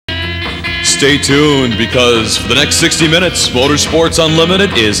stay tuned because for the next 60 minutes, Motorsports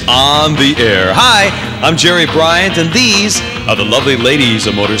Unlimited is on the air. Hi, I'm Jerry Bryant, and these are the lovely ladies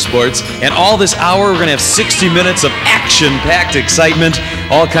of motorsports. And all this hour, we're going to have 60 minutes of action-packed excitement.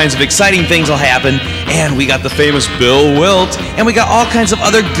 All kinds of exciting things will happen. And we got the famous Bill Wildt, and we got all kinds of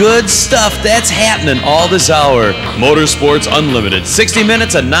other good stuff that's happening all this hour. Motorsports Unlimited. 60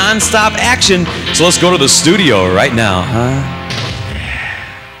 minutes of non-stop action. So let's go to the studio right now, huh?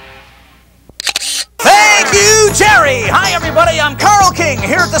 Thank you, Jerry! Hi, everybody. I'm Carl King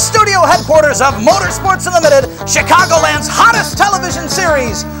here at the studio headquarters of Motorsports Unlimited, Chicagoland's hottest television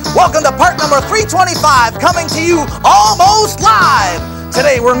series. Welcome to part number 325, coming to you almost live.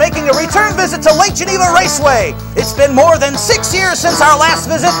 Today, we're making a return visit to Lake Geneva Raceway. It's been more than 6 years since our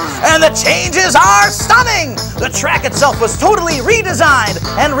last visit, and the changes are stunning. The track itself was totally redesigned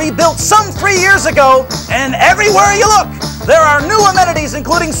and rebuilt some 3 years ago, and everywhere you look, there are new amenities,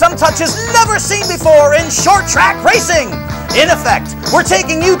 including some touches never seen before in short track racing. In effect, we're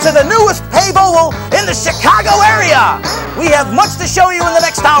taking you to the newest pave oval in the Chicago area. We have much to show you in the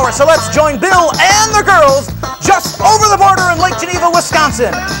next hour, so let's join Bill and the girls just over the border in Lake Geneva,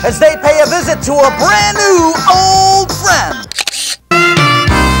 Wisconsin, as they pay a visit to a brand new old friend.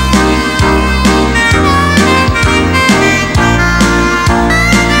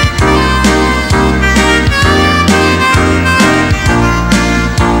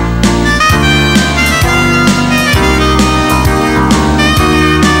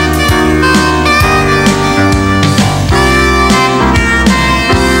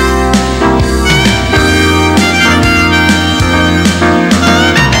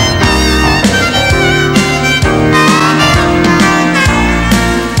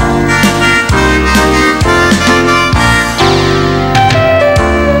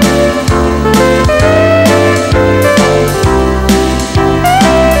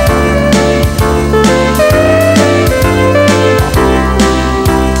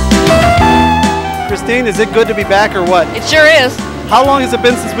 Is it good to be back or what? It sure is. How long has it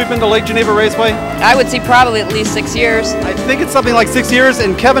been since we've been to Lake Geneva Raceway? I would say probably at least 6 years. I think it's something like 6 years,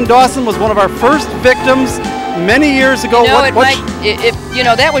 and Kevin Dawson was one of our first victims many years ago. You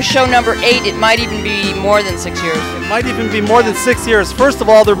know, that was show number 8. It might even be more than 6 years. It might even be more than 6 years. First of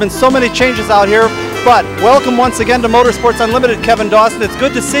all, there have been so many changes out here, but welcome once again to Motorsports Unlimited, Kevin Dawson. It's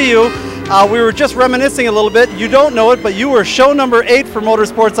good to see you. We were just reminiscing a little bit. You don't know it, but you were show number 8 for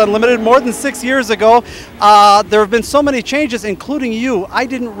Motorsports Unlimited more than 6 years ago. There have been so many changes, including you. I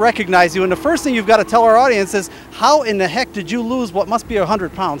didn't recognize you, and the first thing you've got to tell our audience is, how in the heck did you lose what must be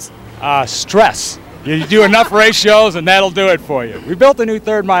 100 pounds? Stress. You do enough race shows, and that'll do it for you. We built a new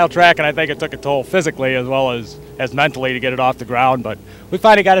third-mile track, and I think it took a toll physically as well as mentally to get it off the ground, but we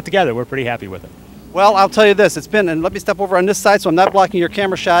finally got it together. We're pretty happy with it. Well, I'll tell you this, it's been, and let me step over on this side so I'm not blocking your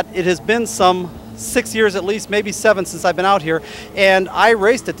camera shot, it has been some 6 years at least, maybe 7 since I've been out here, and I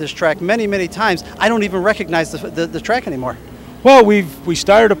raced at this track many, many times. I don't even recognize the track anymore. Well, we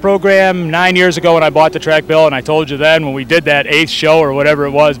started a program 9 years ago when I bought the track, Bill, and I told you then when we did that 8th show or whatever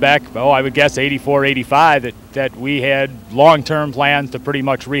it was back, I would guess 84, 85, that we had long-term plans to pretty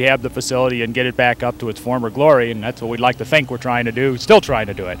much rehab the facility and get it back up to its former glory, and that's what we'd like to think we're trying to do, still trying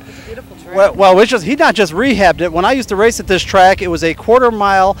to do it. It's a beautiful track. Well, he not just rehabbed it. When I used to race at this track, it was a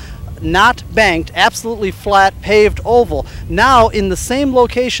quarter-mile, not banked, absolutely flat, paved oval. Now, in the same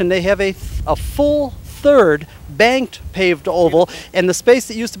location, they have a full third banked paved oval, and the space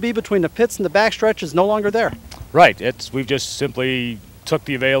that used to be between the pits and the backstretch is no longer there. Right. We've just simply took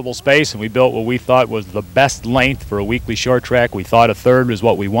the available space and we built what we thought was the best length for a weekly short track. We thought a third was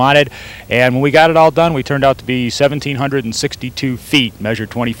what we wanted, and when we got it all done, we turned out to be 1,762 feet,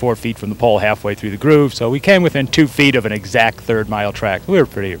 measured 24 feet from the pole halfway through the groove, so we came within 2 feet of an exact third-mile track. We were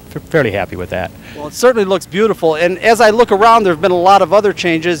fairly happy with that. Well, it certainly looks beautiful, and as I look around, there have been a lot of other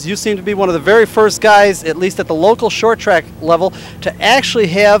changes. You seem to be one of the very first guys, at least at the local short track level, to actually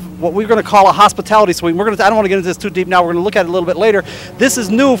have what we're going to call a hospitality suite. I don't want to get into this too deep now. We're going to look at it a little bit later. This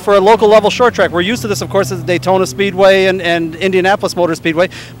is new for a local level short track. We're used to this, of course, at the Daytona Speedway and Indianapolis Motor Speedway,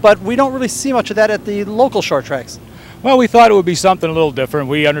 but we don't really see much of that at the local short tracks. Well, we thought it would be something a little different.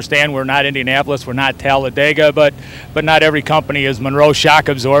 We understand we're not Indianapolis, we're not Talladega, but not every company is Monroe Shock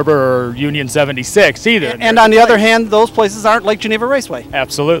Absorber or Union 76 either. And on the other hand, those places aren't Lake Geneva Raceway.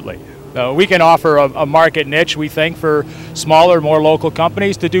 Absolutely. We can offer a market niche, we think, for smaller, more local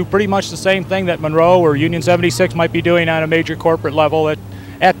companies to do pretty much the same thing that Monroe or Union 76 might be doing on a major corporate level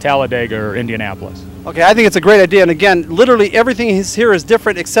at Talladega or Indianapolis. Okay, I think it's a great idea, and again, literally everything here is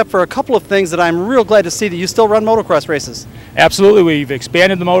different except for a couple of things that I'm real glad to see that you still run motocross races. Absolutely. We've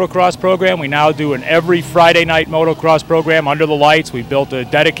expanded the motocross program. We now do an every Friday night motocross program under the lights. We built a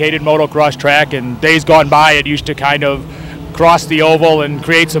dedicated motocross track, and days gone by it used to kind of cross the oval and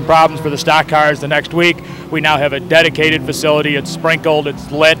create some problems for the stock cars the next week. We now have a dedicated facility. It's sprinkled,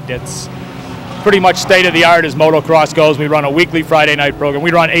 it's lit, it's pretty much state-of-the-art as motocross goes. We run a weekly Friday night program.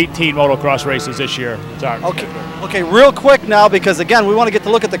 We run 18 motocross races this year. Okay, real quick now, because again, we want to get to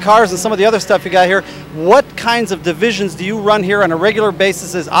look at the cars and some of the other stuff you got here. What kinds of divisions do you run here on a regular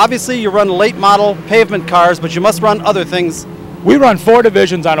basis? Obviously, you run late model pavement cars, but you must run other things. We run 4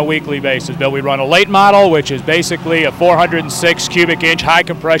 divisions on a weekly basis, Bill. We run a late model, which is basically a 406 cubic inch high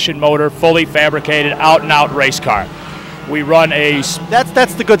compression motor, fully fabricated, out-and-out race car. We run a...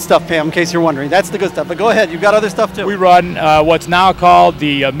 That's the good stuff, Pam, in case you're wondering. That's the good stuff. But go ahead, you've got other stuff too. We run what's now called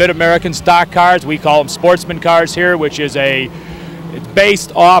the Mid-American stock cars. We call them sportsman cars here, which is it's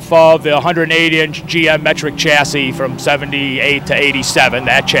based off of the 108-inch GM metric chassis from 78 to 87,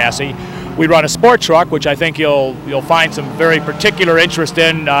 that chassis. We run a sport truck, which I think you'll find some very particular interest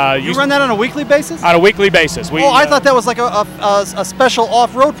in. You run that on a weekly basis? On a weekly basis. I thought that was like a special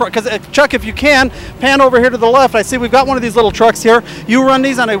off-road truck. Because Chuck, if you can, pan over here to the left. I see we've got one of these little trucks here. You run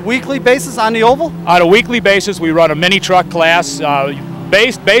these on a weekly basis on the oval? On a weekly basis, we run a mini truck class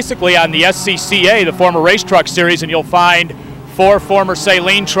based basically on the SCCA, the former race truck series, and you'll find 4 former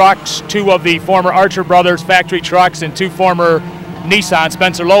Saleen trucks, 2 of the former Archer Brothers factory trucks, and 2 former Nissan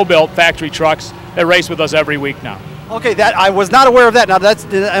Spencer Low-Built factory trucks that race with us every week now. Okay, that I was not aware of that. Now,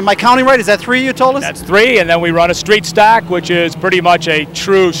 am I counting right? Is that 3 you told us? That's 3, and then we run a street stock, which is pretty much a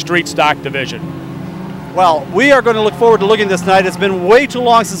true street stock division. Well, we are going to look forward to looking at this tonight. It's been way too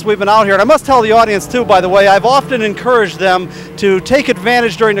long since we've been out here. And I must tell the audience, too, by the way, I've often encouraged them to take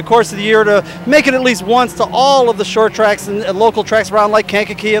advantage during the course of the year to make it at least once to all of the short tracks and local tracks around like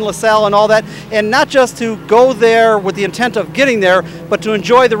Kankakee and LaSalle and all that. And not just to go there with the intent of getting there, but to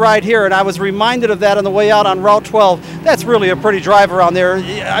enjoy the ride here. And I was reminded of that on the way out on Route 12. That's really a pretty drive around there.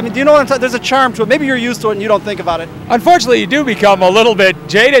 I mean, do you know what I'm talking? There's a charm to it. Maybe you're used to it and you don't think about it. Unfortunately, you do become a little bit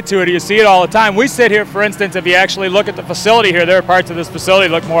jaded to it. You see it all the time. We sit here, for instance, if you actually look at the facility here, there are parts of this facility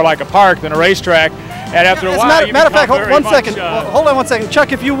that look more like a park than a racetrack. And after a while, matter of fact, hold on one second.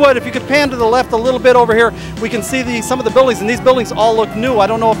 Chuck, if you could pan to the left a little bit over here, we can see some of the buildings, and these buildings all look new. I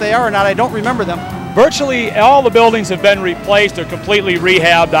don't know if they are or not. I don't remember them. Virtually all the buildings have been replaced or completely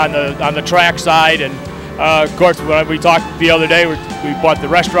rehabbed on the track side. And of course, when we talked the other day, we brought the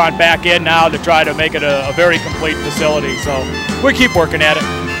restaurant back in now to try to make it a very complete facility. So we keep working at it.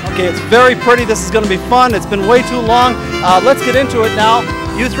 Okay, it's very pretty. This is going to be fun. It's been way too long. Let's get into it now.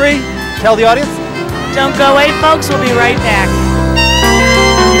 You 3, tell the audience. Don't go away, folks. We'll be right back.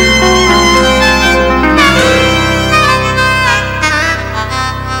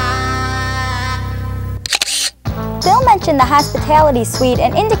 Bill mentioned the hospitality suite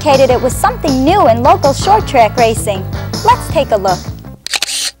and indicated it was something new in local short track racing. Let's take a look.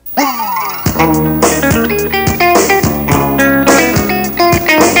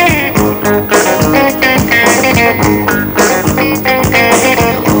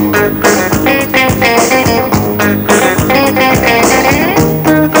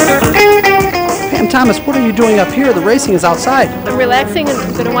 Thomas, what are you doing up here? The racing is outside. I'm relaxing and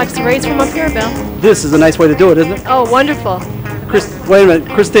I'm going to watch the race from up here, Bill. This is a nice way to do it, isn't it? Oh, wonderful. Wait a minute.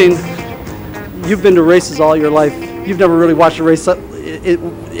 Christine, you've been to races all your life. You've never really watched a race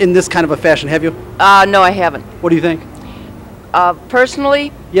in this kind of a fashion, have you? No, I haven't. What do you think?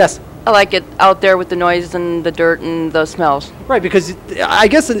 Personally? Yes. I like it out there with the noise and the dirt and the smells. Right, because I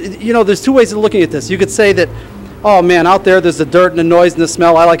guess, there's 2 ways of looking at this. You could say that, oh man, out there there's the dirt and the noise and the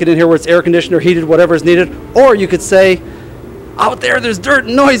smell. I like it in here where it's air conditioned or heated, whatever is needed. Or you could say, out there there's dirt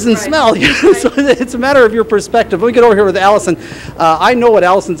and noise and smell. So it's a matter of your perspective. Let me get over here with Allison. I know what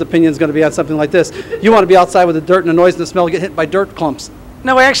Allison's opinion is going to be on something like this. You want to be outside with the dirt and the noise and the smell, get hit by dirt clumps.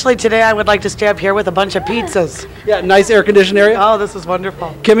 No, actually, today I would like to stay up here with a bunch of pizzas. Yeah, nice air conditioned area. Oh, this is wonderful.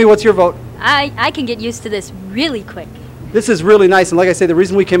 Kimmy, what's your vote? I can get used to this really quick. This is really nice, and like I say, the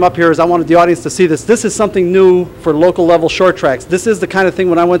reason we came up here is I wanted the audience to see this. This is something new for local level short tracks. This is the kind of thing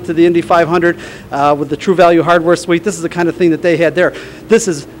when I went to the Indy 500 with the True Value Hardware Suite, this is the kind of thing that they had there. This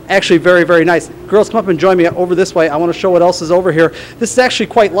is actually very, very nice. Girls, come up and join me over this way. I want to show what else is over here. This is actually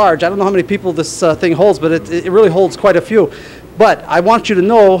quite large. I don't know how many people this thing holds, but it really holds quite a few. But I want you to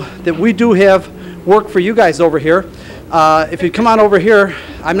know that we do have work for you guys over here. If you come on over here,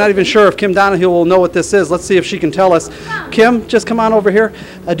 I'm not even sure if Kim Donahue will know what this is. Let's see if she can tell us. Kim, just come on over here.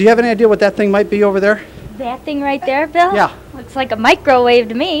 Do you have any idea what that thing might be over there? That thing right there, Bill? Yeah. Looks like a microwave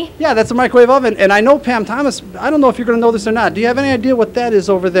to me. Yeah, that's a microwave oven. And I know, Pam Thomas, I don't know if you're going to know this or not. Do you have any idea what that is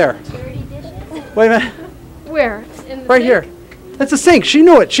over there? Wait a minute. Where? In the Right here. That's a sink. She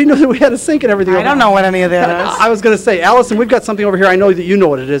knew it. She knew that we had a sink and everything. I don't know what any of that is. I was going to say, Allison, we've got something over here. I know that you know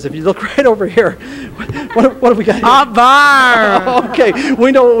what it is. If you look right over here, what have we got here? A bar. Okay,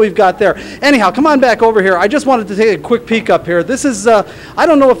 we know what we've got there. Anyhow, come on back over here. I just wanted to take a quick peek up here. This is, I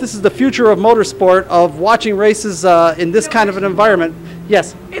don't know if this is the future of motorsport, of watching races in this kind of an environment.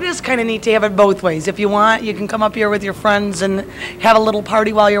 Yes? It is kind of neat to have it both ways. If you want, you can come up here with your friends and have a little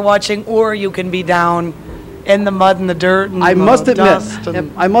party while you're watching, or you can be down in the mud and the dirt and I must dust.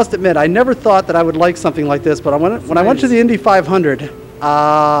 admit, I never thought that I would like something like this, but when I went to the Indy 500, you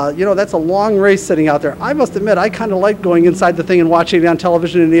know, that's a long race sitting out there. I must admit, I kind of like going inside the thing and watching it on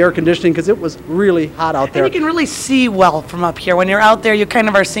television in the air conditioning because it was really hot out there. And you can really see well from up here. When you're out there, you kind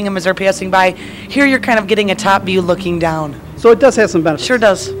of are seeing them as they're passing by. Here, you're kind of getting a top view looking down. So it does have some benefits. Sure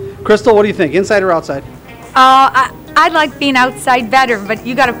does. Crystal, what do you think, inside or outside? I like being outside better, but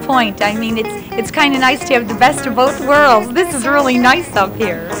you got a point. I mean, it's kind of nice to have the best of both worlds. This is really nice up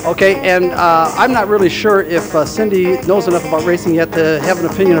here. Okay, and I'm not really sure if Cindy knows enough about racing yet to have an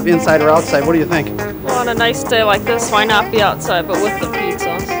opinion of inside or outside. What do you think? Well, on a nice day like this, why not be outside, but with the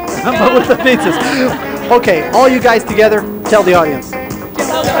pizzas? But with the pizzas. Okay, all you guys together, tell the audience.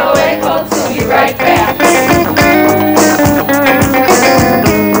 Don't go away, folks. We'll be right back.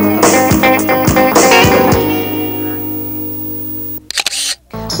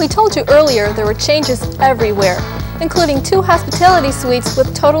 We told you earlier there were changes everywhere, including 2 hospitality suites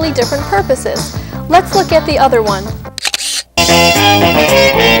with totally different purposes. Let's look at the other one.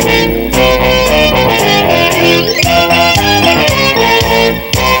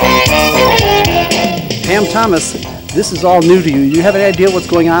 Pam Thomas, this is all new to you. You have any idea what's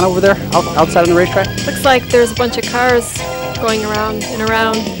going on over there outside on the racetrack? Looks like there's a bunch of cars going around and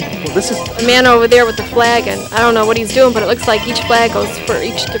around. Well, this is A man over there with the flag, and I don't know what he's doing, but it looks like each flag goes for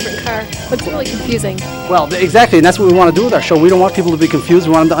each different car. Looks really confusing. Well, exactly, and that's what we want to do with our show. We don't want people to be confused.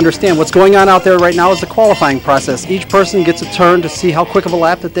 We want them to understand what's going on out there right now is the qualifying process. Each person gets a turn to see how quick of a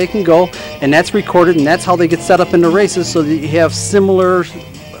lap that they can go, and that's recorded, and that's how they get set up in the races so that you have similar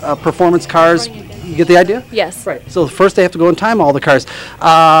performance cars. You get the idea? Yes. Right. So first they have to go and time all the cars.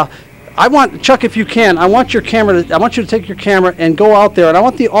 I want, Chuck, if you can, I want your camera, I want you to take your camera and go out there, and I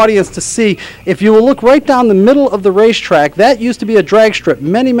want the audience to see, if you will look right down the middle of the racetrack, that used to be a drag strip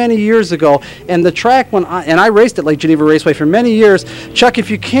many, many years ago, and the track, I raced at Lake Geneva Raceway for many years. Chuck, if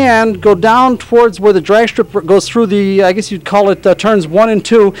you can, go down towards where the drag strip goes through the, I guess you'd call it turns 1 and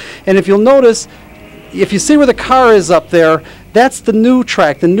 2, and if you'll notice, if you see where the car is up there, that's the new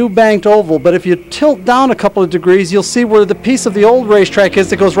track, the new banked oval. But if you tilt down a couple of degrees, you'll see where the piece of the old racetrack is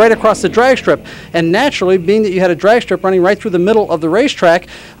that goes right across the drag strip. And naturally, being that you had a drag strip running right through the middle of the racetrack,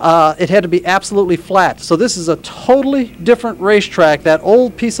 it had to be absolutely flat. So this is a totally different racetrack. That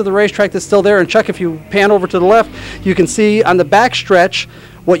old piece of the racetrack that's still there. And Chuck, if you pan over to the left, you can see on the back stretch,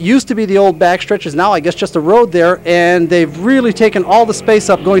 what used to be the old backstretch is now, I guess, just a road there, and they've really taken all the space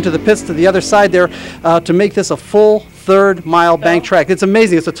up going to the pits to the other side there to make this a full third-mile bank track. It's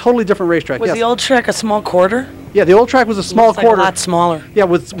amazing. It's a totally different racetrack. Was the old track a small quarter? Yeah, the old track was a small quarter. Like a lot smaller. Yeah,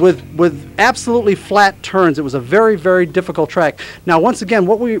 with absolutely flat turns. It was a very, very difficult track. Now, once again,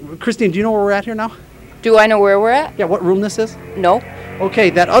 Christine, do you know where we're at here now? Do I know where we're at? Yeah, what room this is? No. Okay,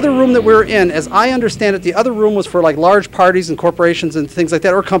 that other room that we're in, as I understand it, the other room was for like large parties and corporations and things like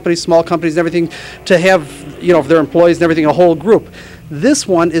that, or companies, small companies and everything, to have, you know, their employees and everything, a whole group. This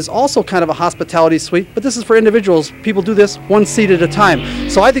one is also kind of a hospitality suite, but this is for individuals. People do this 1 seat at a time.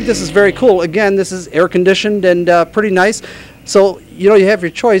 So I think this is very cool. Again, this is air conditioned and pretty nice. So, you know, you have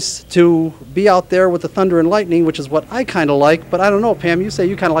your choice to be out there with the thunder and lightning, which is what I kind of like, but I don't know, Pam, you say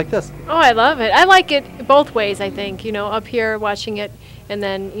you kind of like this. Oh, I love it. I like it both ways, I think, you know, up here watching it and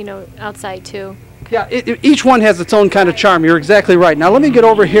then, you know, outside too. Yeah, each one has its own kind of charm. You're exactly right. Now, let me get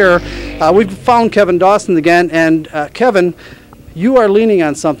over here. We've found Kevin Dawson again, and Kevin, you are leaning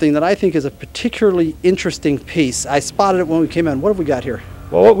on something that I think is a particularly interesting piece. I spotted it when we came in. What have we got here?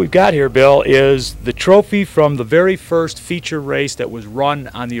 Well, what we've got here, Bill, is the trophy from the very first feature race that was run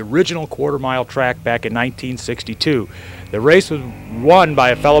on the original quarter-mile track back in 1962. The race was won by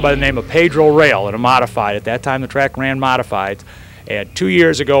a fellow by the name of Pedro Rail in a modified. At that time, the track ran modified. And 2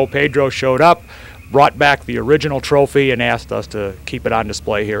 years ago, Pedro showed up, brought back the original trophy and asked us to keep it on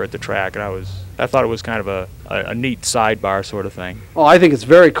display here at the track. And I thought it was kind of a neat sidebar sort of thing. Oh, I think it's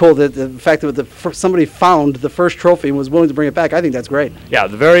very cool that the fact that somebody found the first trophy and was willing to bring it back. I think that's great. Yeah,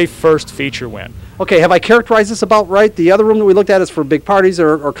 the very first feature win. Okay, have I characterized this about right? The other room that we looked at is for big parties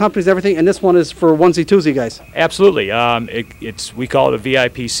or companies and everything, and this one is for onesie twosie guys. Absolutely. We call it a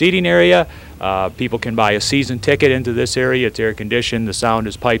VIP seating area. People can buy a season ticket into this area. It's air conditioned. The sound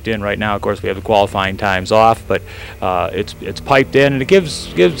is piped in right now. Of course, we have the qualifying times off, but it's piped in, and it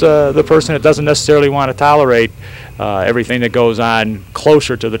gives the person that doesn't necessarily want to tolerate everything that goes on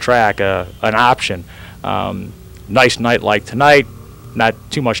closer to the track an option. Nice night like tonight. Not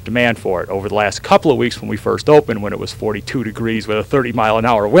too much demand for it. Over the last couple of weeks when we first opened, when it was 42 degrees with a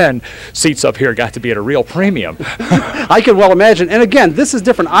 30-mile-an-hour wind, seats up here got to be at a real premium. I can well imagine. And again, this is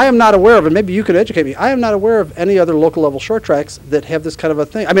different. I am not aware of, and maybe you could educate me, I am not aware of any other local level short tracks that have this kind of a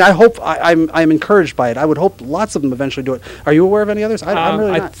thing. I mean, I hope, I'm encouraged by it. I would hope lots of them eventually do it. Are you aware of any others? I'm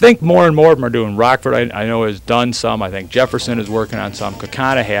really not. I think more and more of them are doing. Rockford, I know, has done some. I think Jefferson is working on some.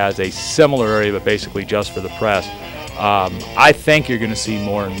 Kakana has a similar area, but basically just for the press. I think you're going to see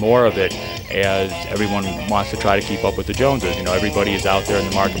more and more of it as everyone wants to try to keep up with the Joneses. You know, everybody is out there in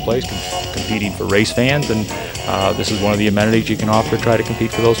the marketplace competing for race fans, and this is one of the amenities you can offer to try to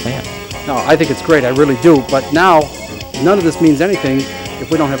compete for those fans. No, I think it's great. I really do. But now, none of this means anything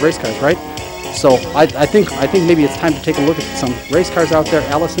if we don't have race cars, right? So I think maybe it's time to take a look at some race cars out there.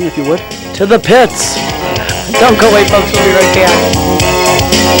 Allison, if you would. To the pits. Don't go away, folks. We'll be right back.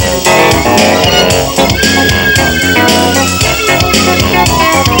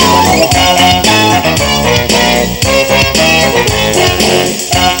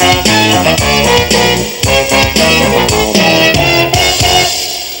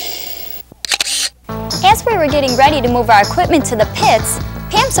 As we were getting ready to move our equipment to the pits,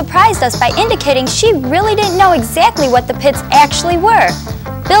 Pam surprised us by indicating she really didn't know exactly what the pits actually were.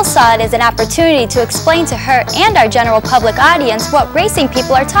 Bill saw it as an opportunity to explain to her and our general public audience what racing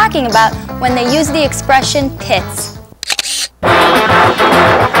people are talking about when they use the expression pits.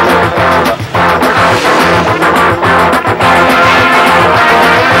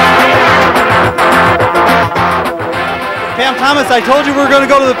 Pam Thomas, I told you we were going to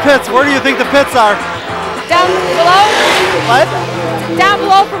go to the pits. Where do you think the pits are? Down below? What? Down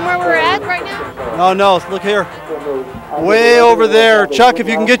below from where we're at right now? No, look here. Way over there. Chuck, if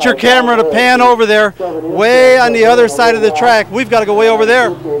you can get your camera to pan over there, way on the other side of the track. We've got to go way over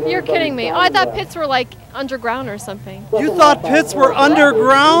there. You're kidding me. Oh, I thought pits were like underground or something. You thought pits were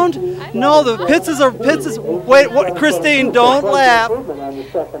underground? No, the pits is, wait, what, Christine, don't laugh.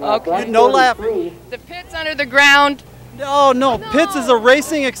 Okay. No laughing. The pit's under the ground. No, pits is a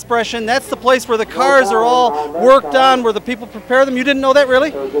racing expression. That's the place where the cars are all worked on, where the people prepare them. You didn't know that,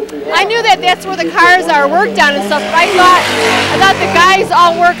 really? I knew that that's where the cars are worked on and stuff, but I thought the guys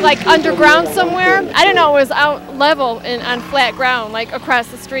all work like underground somewhere. I didn't know it was out level and on flat ground, like across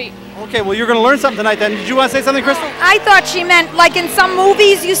the street. Okay, well, you're going to learn something tonight then. Did you want to say something, Crystal? I thought she meant, like in some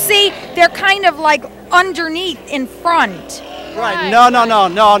movies you see, they're kind of like underneath in front. Right. No.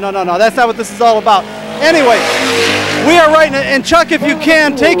 That's not what this is all about. Anyway, we are right, and Chuck, if you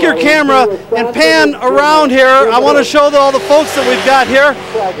can, take your camera and pan around here. I want to show all the folks that we've got here.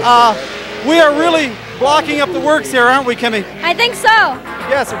 We are really blocking up the works here, aren't we, Kimmy? I think so.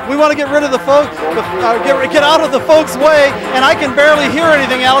 Yes, we want to get rid of the folks, get out of the folks' way, and I can barely hear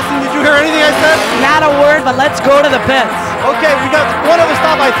anything. Allison, did you hear anything I said? Not a word, but let's go to the pits. Okay, we got one other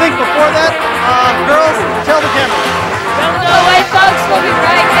stop, I think, before that. Girls, tell the camera. Don't go away, folks. We'll be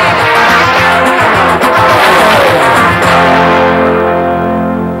right back.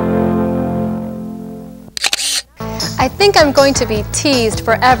 I think I'm going to be teased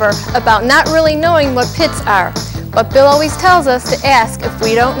forever about not really knowing what pits are, but Bill always tells us to ask if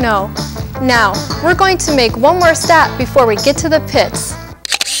we don't know. Now, we're going to make one more stop before we get to the pits.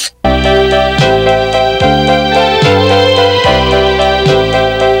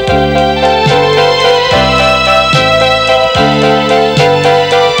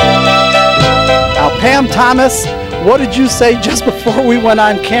 Pam Thomas, what did you say just before we went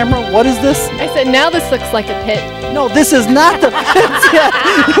on camera? What is this? I said, now this looks like a pit. No, this is not the pits yet.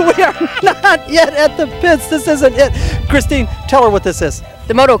 We are not yet at the pits. This isn't it. Christine, tell her what this is.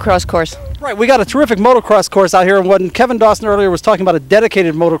 The motocross course. Right, we got a terrific motocross course out here, and when Kevin Dawson earlier was talking about a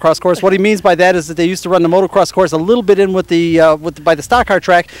dedicated motocross course, what he means by that is that they used to run the motocross course a little bit in with by the stock car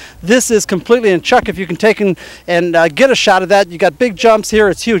track. This is completely, and Chuck, if you can take and get a shot of that, you got big jumps here,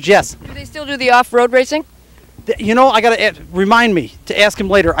 it's huge, yes. Do they still do the off-road racing? You know, I got to remind me to ask him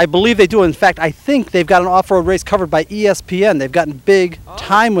later. I believe they do. In fact, I think they've got an off-road race covered by ESPN. They've gotten big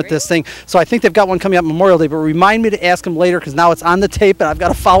time with this thing. So I think they've got one coming up Memorial Day. But remind me to ask him later because now it's on the tape and I've got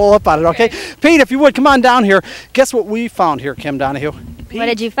to follow up on it, okay? Pete, if you would, come on down here. Guess what we found here, Kim Donahue? Pete. What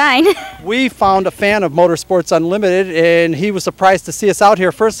did you find? We found a fan of Motorsports Unlimited, and he was surprised to see us out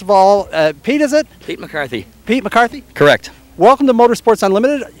here. First of all, Pete, is it? Pete McCarthy. Pete McCarthy? Correct. Welcome to Motorsports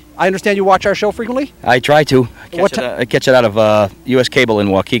Unlimited. I understand you watch our show frequently? I try to. I catch it out of U.S. Cable in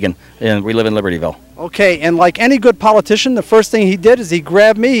Waukegan, and we live in Libertyville. Okay, and like any good politician, the first thing he did is he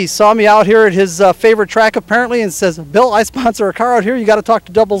grabbed me. He saw me out here at his favorite track, apparently, and says, Bill, I sponsor a car out here. You got to talk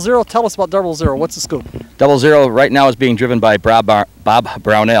to 00. Tell us about 00. What's the scoop? 00 right now is being driven by Bob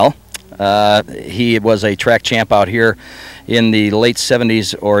Brownell. He was a track champ out here in the late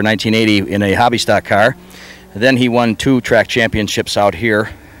 70s or 1980 in a hobby stock car. Then he won 2 track championships out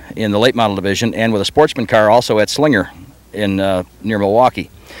here in the late model division and with a sportsman car also at Slinger in near Milwaukee.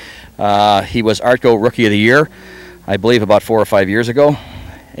 He was ARTCO Rookie of the Year, I believe about 4 or 5 years ago,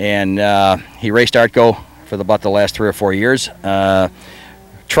 and he raced ARTCO for about the last 3 or 4 years.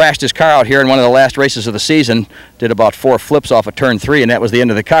 Trashed his car out here in one of the last races of the season, did about 4 flips off of turn 3, and that was the end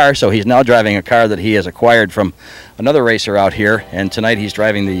of the car. So he's now driving a car that he has acquired from another racer out here, and tonight he's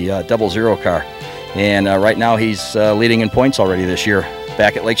driving the 00 car. And right now he's leading in points already this year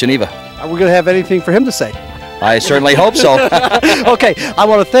back at Lake Geneva. Are we going to have anything for him to say? I certainly hope so. Okay, I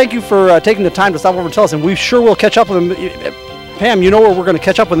want to thank you for taking the time to stop over and tell us, and we sure will catch up with him. Pam, you know where we're going to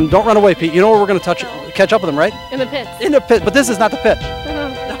catch up with him. Don't run away, Pete. You know where we're going to catch up with him, right? In the pits. In the pit, but this is not the pit.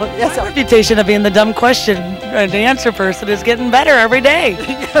 Yes, my reputation of being the dumb question and answer person is getting better every day.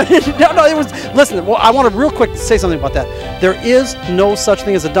 No, it was, listen, well, I want to real quick say something about that. There is no such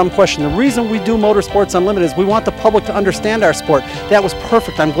thing as a dumb question. The reason we do Motorsports Unlimited is we want the public to understand our sport. That was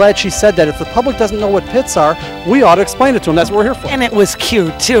perfect. I'm glad she said that. If the public doesn't know what pits are, we ought to explain it to them. That's what we're here for. And it was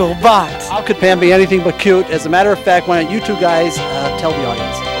cute, too, but... How could Pam be anything but cute? As a matter of fact, why don't you two guys tell the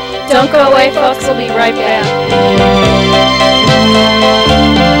audience? Don't go away, folks. We'll be right back.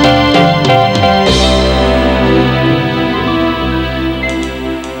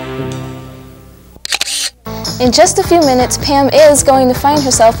 In just a few minutes, Pam is going to find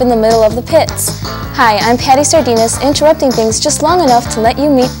herself in the middle of the pits. Hi, I'm Patty Sardinas, interrupting things just long enough to let you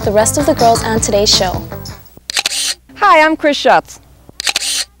meet the rest of the girls on today's show. Hi, I'm Chris Schutz.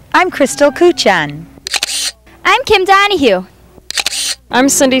 I'm Crystal Kuchan. I'm Kim Donahue. I'm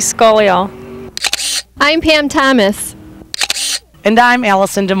Cindy Scolio. I'm Pam Thomas. And I'm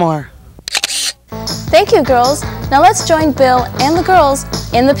Allison Demore. Thank you, girls. Now let's join Bill and the girls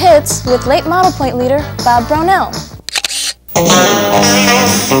in the pits with late model point leader Bob Brownell.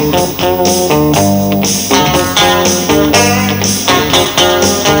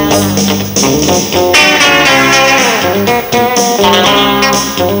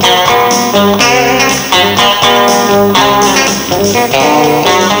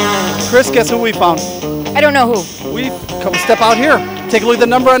 Chris, guess who we found? I don't know who. We come step out here. Take a look at the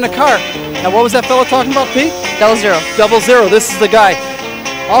number on the car. Now, what was that fella talking about, Pete? 00. 00. This is the guy.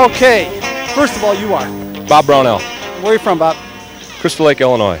 Okay. First of all, you are Bob Brownell. Where are you from, Bob? Crystal Lake,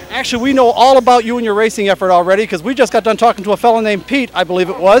 Illinois. Actually, we know all about you and your racing effort already because we just got done talking to a fellow named Pete, I believe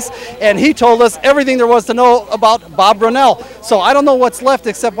it was, and he told us everything there was to know about Bob Brownell. So I don't know what's left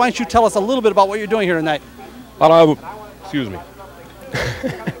except why don't you tell us a little bit about what you're doing here tonight? Excuse me.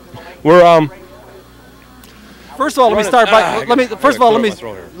 We're First of all, let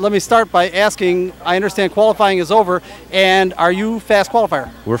me start by asking. I understand qualifying is over, and are you fast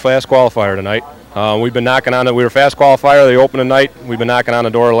qualifier? We're fast qualifier tonight. We've been knocking on it. We were fast qualifier. They opened tonight. We've been knocking on the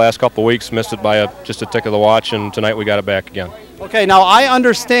door the last couple of weeks. Missed it by just a tick of the watch, and tonight we got it back again. Okay. Now I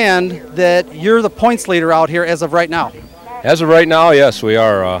understand that you're the points leader out here as of right now. As of right now, yes, we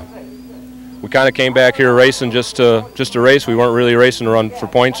are. We kind of came back here racing just to race. We weren't really racing to run for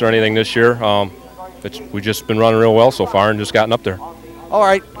points or anything this year. We've just been running real well so far and just gotten up there. All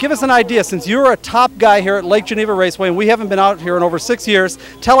right, give us an idea. Since you're a top guy here at Lake Geneva Raceway and we haven't been out here in over 6 years,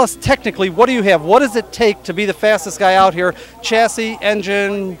 tell us technically, what do you have? What does it take to be the fastest guy out here? Chassis,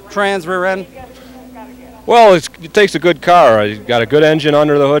 engine, trans, rear end? Well, it takes a good car. You've got a good engine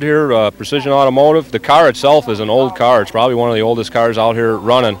under the hood here, Precision Automotive. The car itself is an old car. It's probably one of the oldest cars out here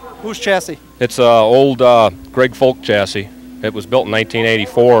running. Whose chassis? It's an old Greg Folk chassis. It was built in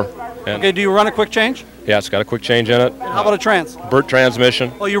 1984. Okay, do you run a quick change? Yeah, it's got a quick change in it. How about a trans? Burt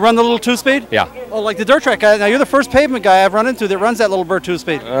transmission. Oh, you run the little 2-speed? Yeah. Oh, like the dirt track guy. Now, you're the first pavement guy I've run into that runs that little Burt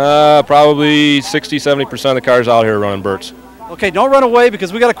 2-speed. Probably 60-70% of the cars out here are running Burts. Okay, don't run away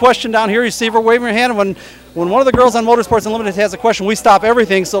because we got a question down here. You see her waving her hand. When one of the girls on Motorsports Unlimited has a question, we stop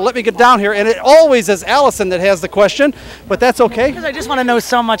everything. So let me get down here. And it always is Allison that has the question, but that's okay. Because I just want to know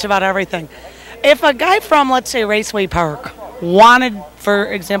so much about everything. If a guy from, let's say, Raceway Park wanted, for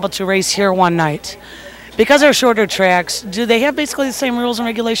example, to race here one night, because they're shorter tracks, do they have basically the same rules and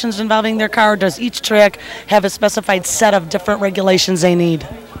regulations involving their car? Or does each track have a specified set of different regulations they need?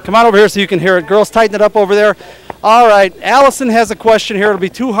 Come on over here so you can hear it. Girls, tighten it up over there. All right, Allison has a question here. It'll be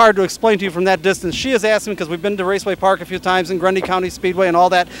too hard to explain to you from that distance. She is asking, because we've been to Raceway Park a few times and Grundy County Speedway and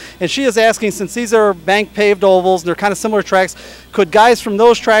all that, and she is asking, since these are bank paved ovals and they're kind of similar tracks, could guys from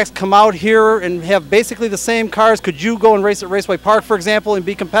those tracks come out here and have basically the same cars? Could you go and race at Raceway Park, for example, and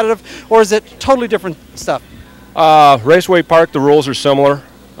be competitive, or is it totally different stuff? Raceway Park, the rules are similar.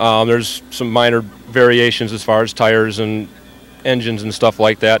 There's some minor variations as far as tires and engines and stuff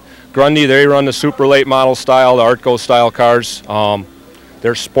like that. Grundy, they run the super late model style, the Artco style cars.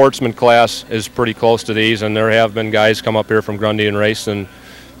 Their sportsman class is pretty close to these, and there have been guys come up here from Grundy and race, and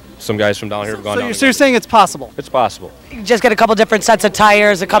some guys from down here have gone down. So you're saying it's possible? It's possible. You just get a couple different sets of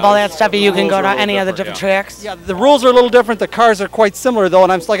tires, a couple of that stuff, and you can go to any of the different tracks? Yeah, the rules are a little different. The cars are quite similar, though,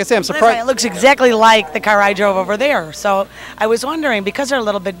 and like I say, I'm surprised. It looks exactly like the car I drove over there. So I was wondering, because they're a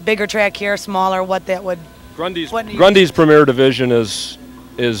little bit bigger track here, smaller, what that would... Grundy's Premier Division is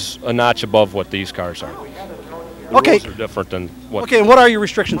a notch above what these cars are. The rules are different than what... Okay, and what are your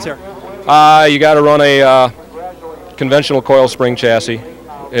restrictions here? You got to run a conventional coil spring chassis.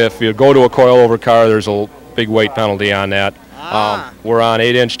 If you go to a coil-over car, there's a big weight penalty on that. We're on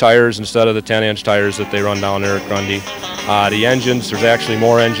 8-inch tires instead of the 10-inch tires that they run down there at Grundy. The engines, there's actually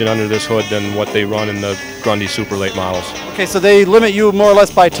more engine under this hood than what they run in the Grundy super late models. Okay, so they limit you more or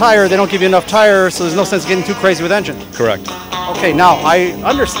less by tire. They don't give you enough tire, so there's no sense getting too crazy with engine. Correct. Okay, now I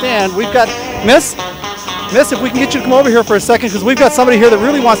understand. We've got Miss, if we can get you to come over here for a second, because we've got somebody here that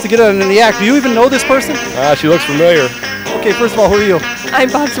really wants to get in the act. Do you even know this person? She looks familiar. Okay, first of all, who are you? I'm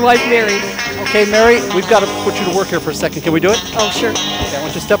Bob's wife, Mary. Okay, Mary, we've got to put you to work here for a second. Can we do it? Oh, sure. Okay, I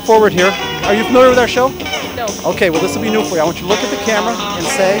want you to step forward here. Are you familiar with our show? No. Okay, well, this will be new for you. I want you to look at the camera and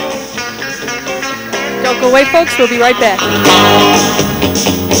say... Don't go away, folks. We'll be right back.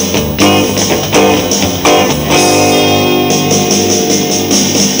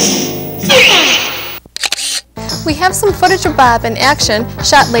 We have some footage of Bob in action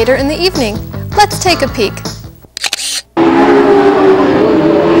shot later in the evening. Let's take a peek.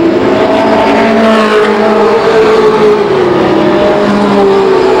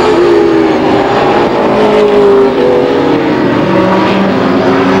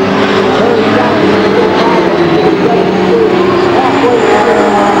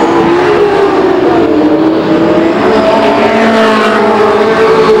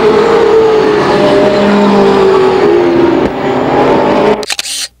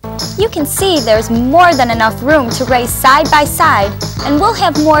 See, there's more than enough room to race side by side, and we'll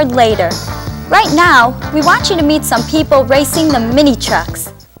have more later. Right now, we want you to meet some people racing the mini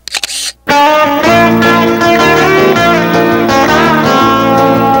trucks.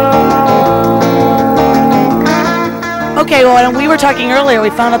 Okay, well, we were talking earlier, we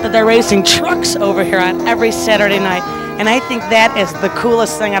found out that they're racing trucks over here on every Saturday night. And I think that is the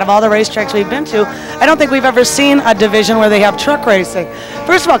coolest thing out of all the racetracks we've been to. I don't think we've ever seen a division where they have truck racing.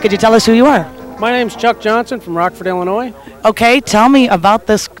 First of all, could you tell us who you are? My name's Chuck Johnson from Rockford, Illinois. Okay, tell me about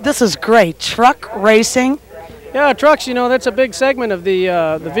this. This is great. Truck racing. Yeah, trucks, you know, that's a big segment of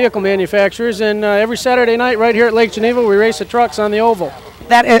the vehicle manufacturers. And every Saturday night right here at Lake Geneva, we race the trucks on the oval.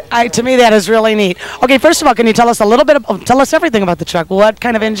 That is, to me, that is really neat. Okay, first of all, can you tell us a little bit, tell us everything about the truck? What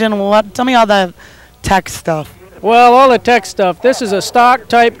kind of engine, tell me all the tech stuff. Well, all the tech stuff. This is a stock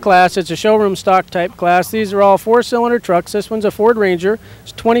type class. It's a showroom stock type class. These are all 4-cylinder trucks. This one's a Ford Ranger.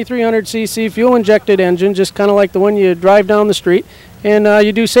 It's 2,300 cc fuel injected engine, just kind of like the one you drive down the street. And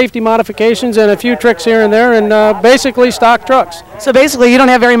you do safety modifications and a few tricks here and there, and basically stock trucks. So basically, you don't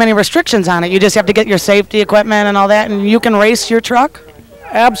have very many restrictions on it. You just have to get your safety equipment and all that, and you can race your truck?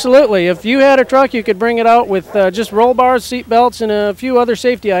 Absolutely. If you had a truck, you could bring it out with just roll bars, seat belts, and a few other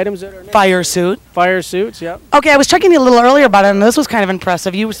safety items. That are fire suit. Fire suits, yeah. Okay, I was checking you a little earlier about it, and this was kind of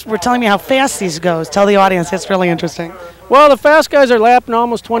impressive. You were telling me how fast these goes. Tell the audience, it's really interesting. Well, the fast guys are lapping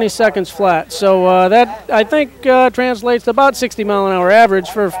almost 20 seconds flat, so that, I think, translates to about 60 mile an hour average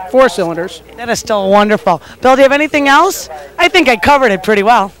for 4 cylinders. That is still wonderful. Bill, do you have anything else? I think I covered it pretty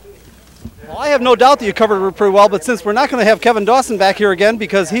well. Well, I have no doubt that you covered it pretty well, but since we're not going to have Kevin Dawson back here again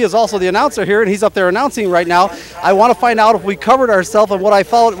because he is also the announcer here and he's up there announcing right now, I want to find out if we covered ourselves and what I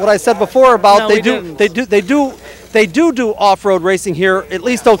said before about they do they do off-road racing here, at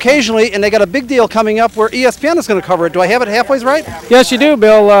least occasionally, and they got a big deal coming up where ESPN is going to cover it. Do I have it halfway right? Yes, you do,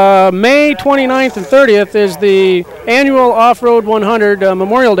 Bill. May 29th and 30th is the annual Off-Road 100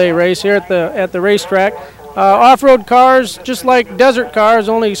 Memorial Day race here at the racetrack. Off-road cars, just like desert cars,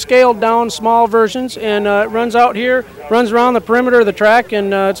 only scaled down small versions, and it runs out here, runs around the perimeter of the track,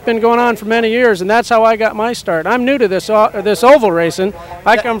 and it's been going on for many years, and that's how I got my start. I'm new to this oval racing.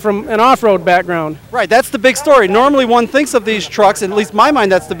 I come from an off-road background. Right, that's the big story. Normally one thinks of these trucks, at least in my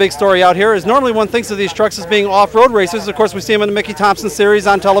mind that's the big story out here, is normally one thinks of these trucks as being off-road racers. Of course, we see them in the Mickey Thompson series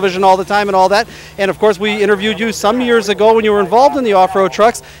on television all the time and all that, and of course we interviewed you some years ago when you were involved in the off-road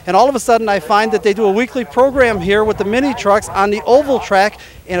trucks, and all of a sudden I find that they do a weekly program here with the mini trucks on the oval track,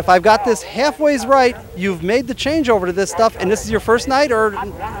 and if I've got this halfway right, you've made the change over to this stuff, and this is your first night, or?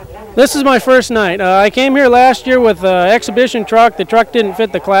 This is my first night. I came here last year with an exhibition truck. The truck didn't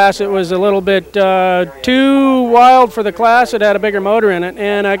fit the class. It was a little bit too wild for the class. It had a bigger motor in it,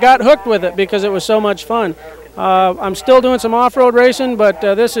 and I got hooked with it because it was so much fun. I'm still doing some off-road racing, but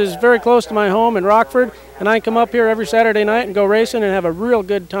this is very close to my home in Rockford, and I come up here every Saturday night and go racing and have a real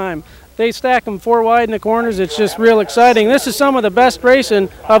good time. They stack them 4 wide in the corners. It's just real exciting. This is some of the best racing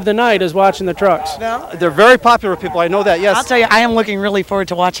of the night, is watching the trucks. Now, they're very popular with people. I know that, yes. I'll tell you, I am looking really forward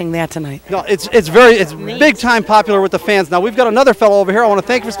to watching that tonight. No, it's big time popular with the fans. Now, we've got another fellow over here. I want to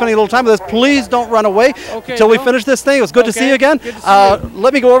thank you for spending a little time with us. Please don't run away until we finish this thing. It was good to see you again.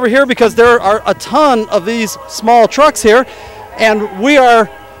 Let me go over here because there are a ton of these small trucks here, and we are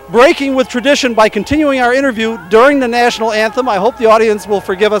breaking with tradition by continuing our interview during the national anthem. I hope the audience will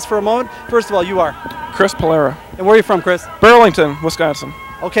forgive us for a moment. First of all, you are? Chris Polera. And where are you from, Chris? Burlington, Wisconsin.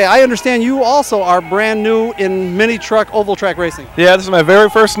 Okay, I understand you also are brand new in mini truck oval track racing. Yeah, this is my very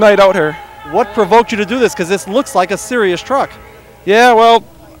first night out here. What provoked you to do this? Because this looks like a serious truck. Yeah, well,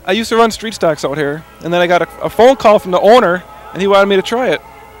 I used to run street stocks out here, and then I got a phone call from the owner, and he wanted me to try it.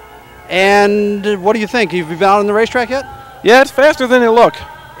 And what do you think? Have you been out on the racetrack yet? Yeah, it's faster than they look.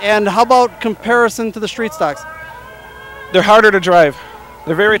 And how about comparison to the street stocks? They're harder to drive.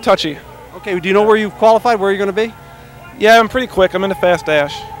 They're very touchy. Okay, do you know where you've qualified, where you're going to be? Yeah, I'm pretty quick. I'm in the fast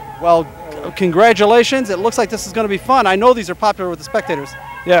dash. Well, congratulations. It looks like this is going to be fun. I know these are popular with the spectators.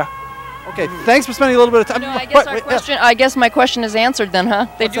 Yeah. Okay, thanks for spending a little bit of time. No, I guess my question is answered then, huh?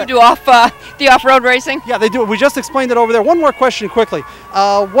 They do the off-road racing? Yeah, they do. We just explained it over there. One more question quickly.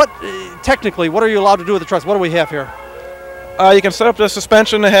 Technically, what are you allowed to do with the trucks? What do we have here? You can set up the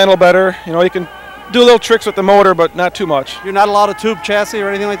suspension to handle better. You know, you can do little tricks with the motor, but not too much. You're not allowed a tube chassis or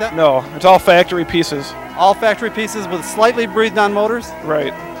anything like that? No, it's all factory pieces. All factory pieces with slightly breathed-on motors?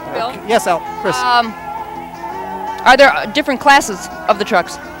 Right. Bill? Yes, Al. Chris. Are there different classes of the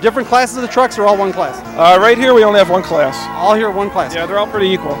trucks? Different classes of the trucks or all one class? Right here we only have one class. All here one class? Yeah, they're all pretty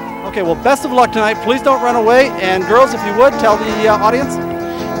equal. Okay, well, best of luck tonight. Please don't run away. And girls, if you would, tell the audience.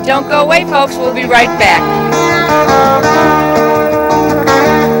 Don't go away, folks. We'll be right back.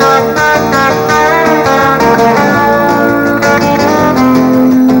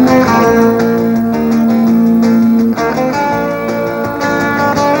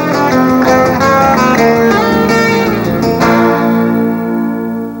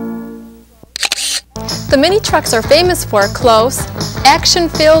 The mini trucks are famous for close,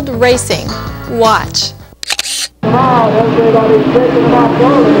 action-filled racing. Watch. Come on, everybody's taking them off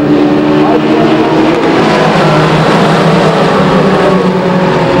rolling.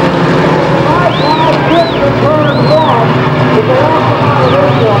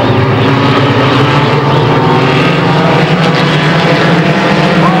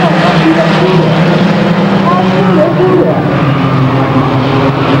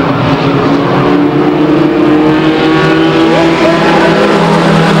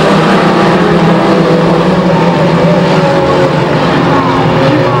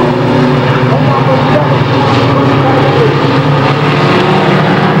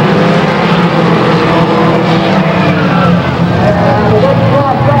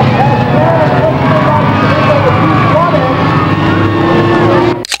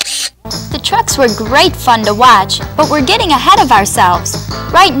 Were great fun to watch, but we're getting ahead of ourselves.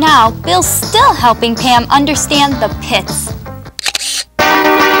 Right now, Bill's still helping Pam understand the pits.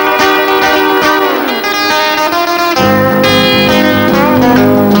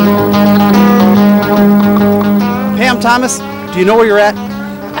 Pam Thomas, do you know where you're at?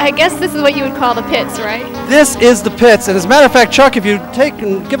 I guess this is what you would call the pits, right? This is the pits, and as a matter of fact, Chuck, if you take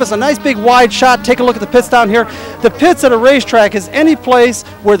and give us a nice big wide shot, take a look at the pits down here. The pits at a racetrack is any place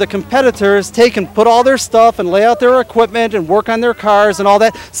where the competitors take and put all their stuff and lay out their equipment and work on their cars and all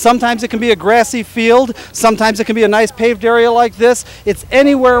that. Sometimes it can be a grassy field, sometimes it can be a nice paved area like this. It's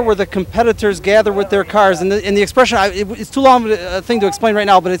anywhere where the competitors gather with their cars, and the expression, it's too long a thing to explain right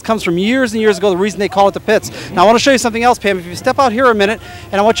now, but it comes from years and years ago, the reason they call it the pits. Now I want to show you something else, Pam. If you step out here a minute,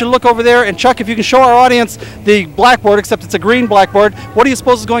 and I want you to look over there, and Chuck, if you can show our audience the blackboard, except it's a green blackboard. What do you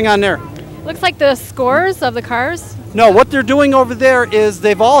suppose is going on there? Looks like the scores of the cars. No, what they're doing over there is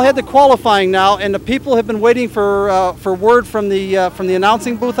they've all had the qualifying now, and the people have been waiting for word from the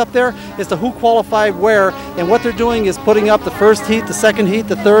announcing booth up there as to who qualified where. And what they're doing is putting up the first heat, the second heat,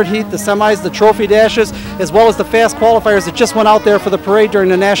 the third heat, the semis, the trophy dashes, as well as the fast qualifiers that just went out there for the parade during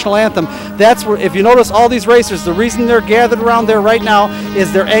the national anthem. That's where, if you notice, all these racers, the reason they're gathered around there right now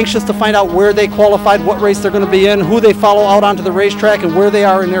is they're anxious to find out where they qualified, what race they're going to be in, who they follow out onto the racetrack, and where they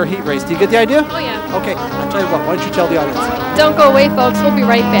are in their heat race. Do you get the idea? Oh yeah. Okay, I'll tell you what. Why don't you tell the audience? Don't go away, folks. We'll be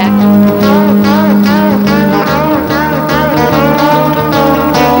right back.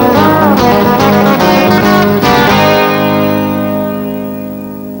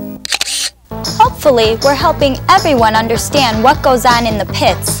 Hopefully, we're helping everyone understand what goes on in the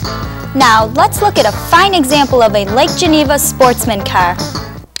pits. Now, let's look at a fine example of a Lake Geneva sportsman car.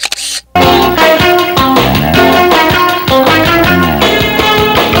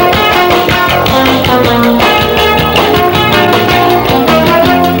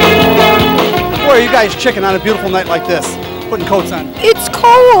 Where are you guys checking on a beautiful night like this? Putting coats on. It's cold.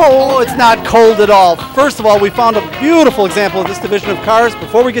 Oh, it's not cold at all. First of all, we found a beautiful example of this division of cars.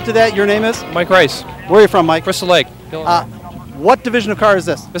 Before we get to that, your name is? Mike Rice. Where are you from, Mike? Crystal Lake. What division of car is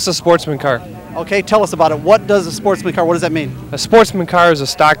this? This is a sportsman car. Okay, tell us about it. What does a sportsman car, what does that mean? A sportsman car is a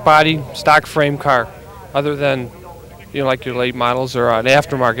stock body, stock frame car, other than, like your late models or an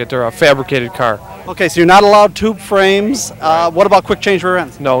aftermarket or a fabricated car. Okay, so you're not allowed tube frames. What about quick change rear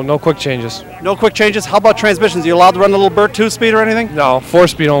ends? No quick changes. No quick changes. How about transmissions? Are you allowed to run a little Burt 2-speed or anything? No,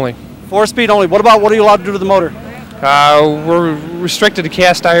 4-speed only. 4-speed only. What are you allowed to do to the motor? We're restricted to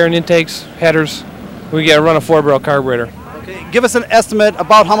cast iron intakes, headers. We get to run a 4-barrel carburetor. Okay, give us an estimate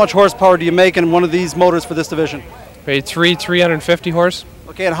about how much horsepower do you make in one of these motors for this division? 350 horse.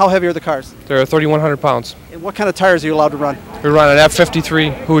 Okay, and how heavy are the cars? They're 3,100 pounds. And what kind of tires are you allowed to run? We run an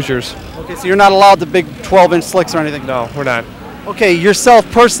F53 Hoosiers. Okay, so you're not allowed the big 12-inch slicks or anything? No, we're not. Okay, yourself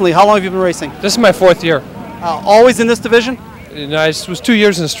personally, how long have you been racing? This is my 4th year. Always in this division? No, it was 2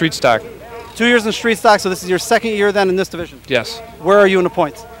 years in street stock. 2 years in street stock, so this is your 2nd year then in this division? Yes. Where are you in the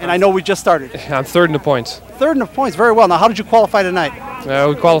points? And I know we just started. I'm 3rd in the points. 3rd in the points, very well. Now, how did you qualify tonight?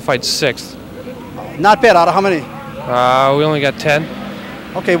 We qualified 6th. Not bad. Out of how many? We only got 10.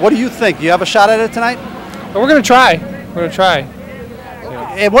 Okay, what do you think? Do you have a shot at it tonight? We're going to try. We're going to try.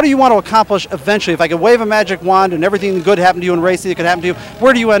 And what do you want to accomplish eventually? If I could wave a magic wand and everything good happened to you in racing, it could happen to you,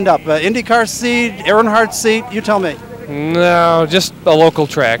 where do you end up? IndyCar seat, Earnhardt seat? You tell me. No, just a local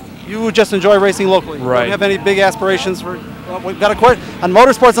track. You just enjoy racing locally? Right. Do you have any big aspirations for... we've got a question. On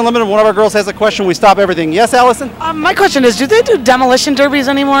Motorsports Unlimited, one of our girls has a question. We stop everything. Yes, Allison? My question is, do they do demolition derbies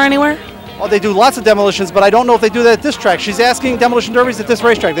anymore anywhere? Oh, they do lots of demolitions, but I don't know if they do that at this track. She's asking demolition derbies at this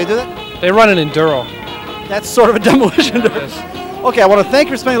racetrack. They do that? They run an enduro. That's sort of a demolition derby. Yes. Okay, I want to thank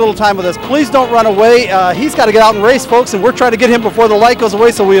you for spending a little time with us. Please don't run away. He's got to get out and race, folks, and we're trying to get him before the light goes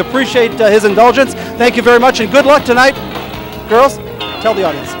away, so we appreciate his indulgence. Thank you very much, and good luck tonight. Girls, tell the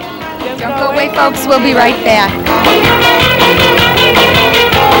audience. Don't go away, folks. We'll be right back.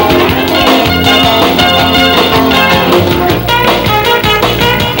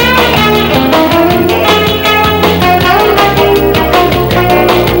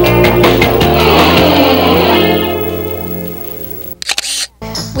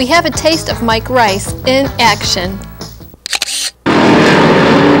 We have a taste of Mike Rice in action.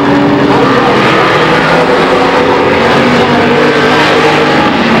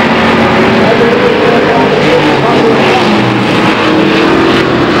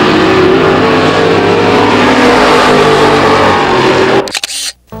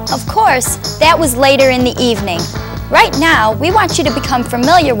 Of course, that was later in the evening. Right now, we want you to become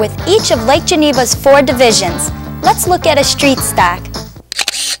familiar with each of Lake Geneva's 4 divisions. Let's look at a street stock.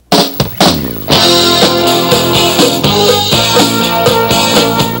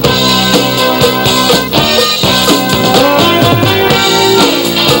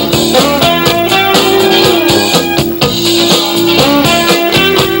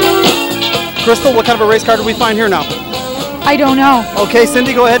 Crystal, what kind of a race car do we find here now? I don't know. Okay,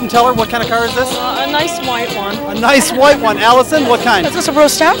 Cindy, go ahead and tell her what kind of car is this? A nice white one. A nice white one. Allison, what kind? Is this a pro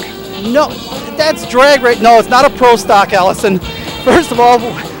stock? No, That's drag race. No, it's not a pro stock, Allison. First of all,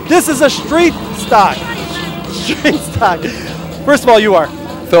 this is a street stock. Street stock. First of all, you are?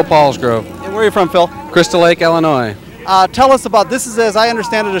 Phil Paulsgrove. And where are you from, Phil? Crystal Lake, Illinois. Tell us about, this is, as I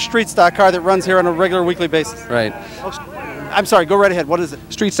understand it, a street stock car that runs here on a regular weekly basis. Right. I'm sorry, go right ahead. What is it?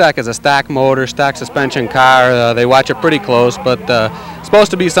 Street stock is a stock motor, stock suspension car. They watch it pretty close, but it's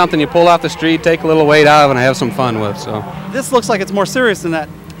supposed to be something you pull off the street, take a little weight out of, and have some fun with. So this looks like it's more serious than that.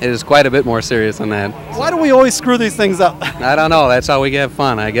 It is quite a bit more serious than that. Why do we always screw these things up? I don't know. That's how we have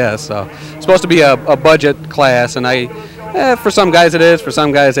fun, I guess. So it's supposed to be a budget class, and for some guys it is. For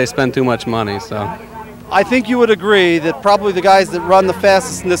some guys, they spend too much money. So I think you would agree that probably the guys that run the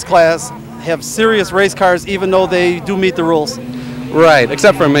fastest in this class have serious race cars, even though they do meet the rules. Right,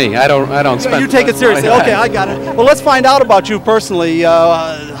 except for me. I don't spend. You take it seriously. Okay, I got it. Well, let's find out about you personally.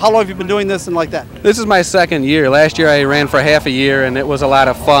 How long have you been doing this and like that? This is my second year. Last year I ran for half a year, and it was a lot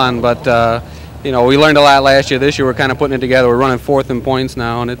of fun. But you know, we learned a lot last year. This year we're kind of putting it together. We're running fourth in points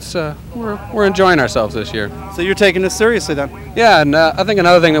now, and it's we're enjoying ourselves this year. So you're taking this seriously then? Yeah, and I think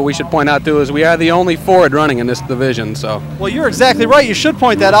another thing that we should point out too is we are the only Ford running in this division. So. Well, you're exactly right. You should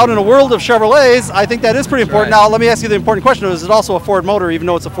point that out. In a world of Chevrolets, I think that is pretty important. Now, let me ask you the important question: is it also a Ford motor, even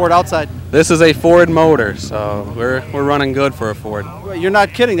though it's a Ford outside? This is a Ford motor, so we're running good for a Ford. You're not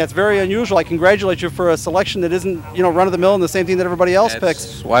kidding. That's very unusual. I congratulate you for a selection that isn't, you know, run of the mill and the same thing that everybody else picks.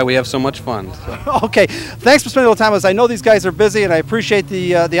 That's why we have so much fun. So. Okay, thanks for spending a little time with us. I know these guys are busy, and I appreciate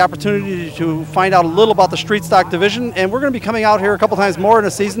the opportunity to find out a little about the street stock division. And we're going to be coming out here a couple times more in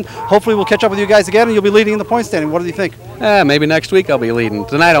a season. Hopefully, we'll catch up with you guys again, and you'll be leading in the point standing. What do you think? Maybe next week I'll be leading.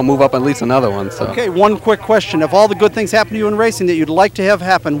 Tonight I'll move up at least another one. So. Okay, one quick question: if all the good things happen to you in racing that you'd like to have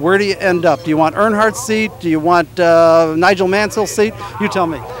happen, where do you end up? Do you want Earnhardt's seat? Do you want Nigel Mansell's seat? You tell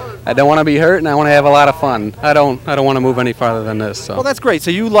me. I don't want to be hurt, and I want to have a lot of fun. I don't want to move any farther than this. So. Well, that's great.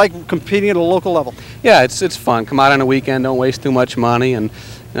 So you like competing at a local level? Yeah, it's fun. Come out on a weekend, don't waste too much money, and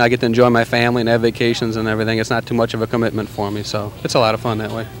I get to enjoy my family and have vacations and everything. It's not too much of a commitment for me, so it's a lot of fun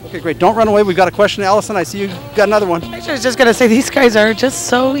that way. Okay, great. Don't run away. We've got a question, Allison. I see you got another one. I was just gonna say these guys are just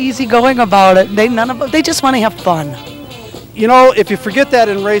so easygoing about it. They just want to have fun. You know, if you forget that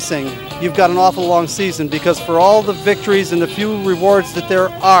in racing, you've got an awful long season, because for all the victories and the few rewards that there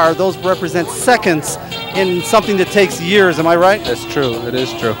are, those represent seconds in something that takes years. Am I right? That's true. It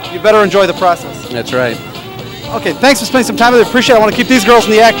is true. You better enjoy the process. That's right. Okay, thanks for spending some time with me. Appreciate it. I want to keep these girls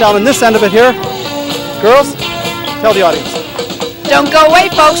in the act down in this end of it here. Girls, tell the audience. Don't go away,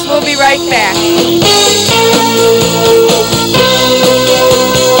 folks. We'll be right back.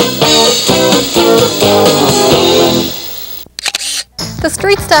 The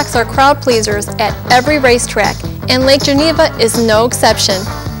street stocks are crowd pleasers at every racetrack, and Lake Geneva is no exception.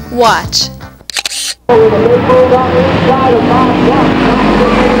 Watch.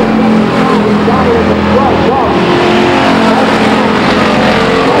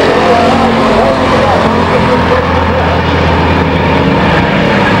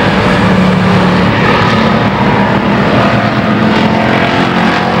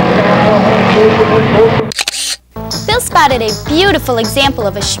 Bill spotted a beautiful example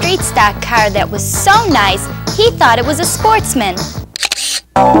of a street stock car that was so nice, he thought it was a sportsman.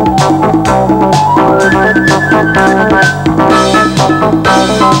 All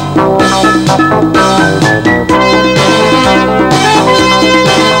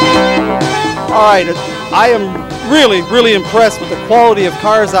right, I am really impressed with the quality of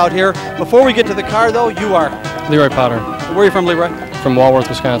cars out here. Before we get to the car, though, you are? Leroy Potter. Where are you from, Leroy? From Walworth,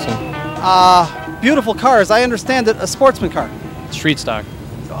 Wisconsin. Beautiful cars. I understand it, a sportsman car. Street stock.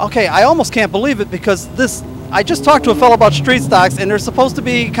 Okay, I almost can't believe it, because I just talked to a fellow about street stocks, and they're supposed to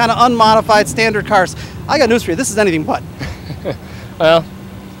be kind of unmodified standard cars. I got news for you. This is anything but. Well,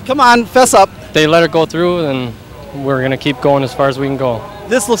 come on, fess up. They let it go through, and we're going to keep going as far as we can go.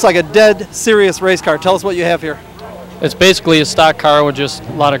 This looks like a dead serious race car. Tell us what you have here. It's basically a stock car with just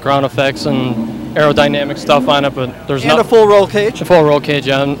a lot of ground effects and aerodynamic stuff on it, but there's a full roll cage. A full roll cage,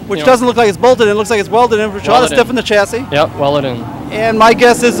 yeah. And, which doesn't look like it's bolted in. It looks like it's welded in, which ought to stiffen the chassis. Yep, welded in. And my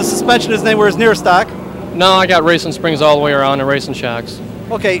guess is the suspension is anywhere near stock. No, I got racing springs all the way around and racing shocks.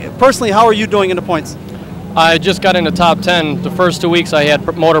 Okay, personally, how are you doing in the points? I just got into top 10. The first 2 weeks I had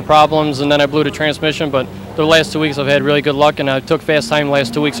motor problems, and then I blew the transmission, but the last 2 weeks I've had really good luck, and I took fast time the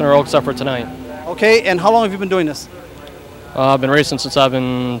last 2 weeks in a row except for tonight. Okay, and how long have you been doing this? I've been racing since I've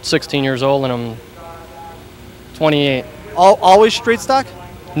been 16 years old, and I'm 28. Always street stock?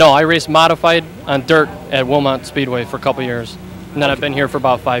 No, I raced modified on dirt at Wilmot Speedway for a couple years, and then I've been here for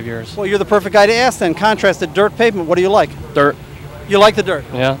about 5 years. Well, you're the perfect guy to ask then. Contrasted dirt pavement, what do you like? Dirt. You like the dirt?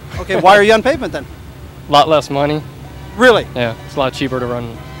 Yeah. Okay, why are you on pavement then? A lot less money. Really? Yeah, it's a lot cheaper to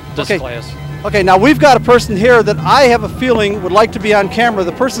run this class. Okay, now we've got a person here that I have a feeling would like to be on camera.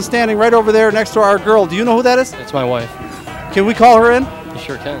 The person standing right over there next to our girl. Do you know who that is? It's my wife. Can we call her in? You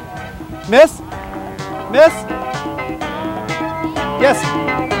sure can. Miss? Miss? Yes.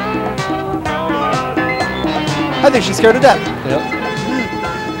 I think she's scared to death. Yep.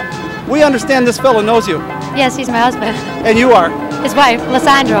 We understand this fellow knows you. Yes, he's my husband. And you are? His wife,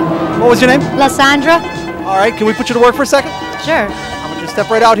 Lysandra. What was your name? Lysandra. All right, can we put you to work for a second? Sure. I want you to step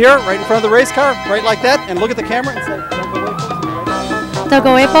right out here, right in front of the race car, right like that, and look at the camera and say, Don't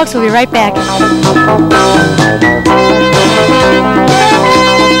go away, folks. We'll be right back.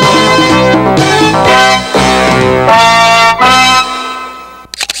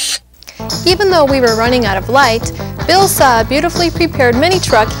 Even though we were running out of light, Bill saw a beautifully prepared mini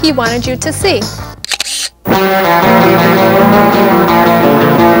truck he wanted you to see.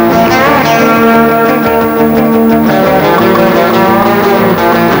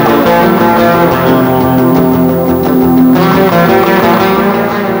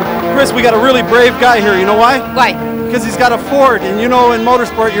 Chris, we got a really brave guy here. You know why? Why? Because he's got a Ford, and you know in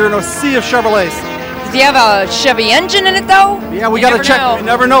motorsport you're in a sea of Chevrolets. Does he have a Chevy engine in it though? Yeah, we got to check. know. We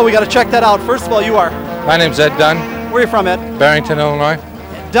never know. We got to check that out. First of all, you are. My name's Ed Dunn. Where are you from, Ed? Barrington, Illinois.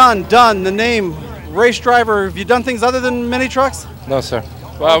 Dunn, the name, race driver. Have you done things other than mini trucks? No, sir.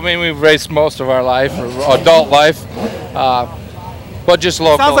 Well, I mean, we've raced most of our life, or adult life, but just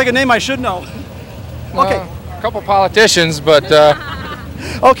local. Sounds like a name I should know. Okay. A couple politicians, but...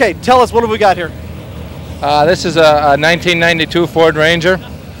 Okay, tell us, what have we got here? This is a 1992 Ford Ranger.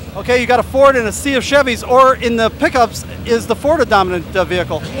 Okay, you got a Ford and a sea of Chevys, or in the pickups, is the Ford a dominant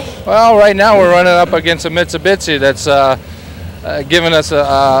vehicle? Well, right now we're running up against a Mitsubishi that's giving us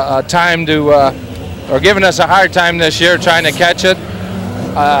a time to, or giving us a hard time this year trying to catch it.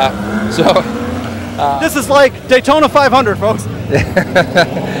 This is like Daytona 500, folks.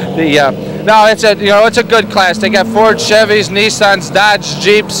 No, it's a good class. They got Ford, Chevys, Nissans, Dodge,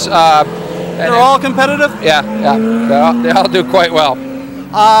 Jeeps. They're all competitive? Yeah. They all do quite well.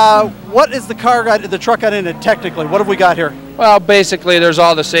 What is the truck got in it technically? What have we got here? Well, basically, there's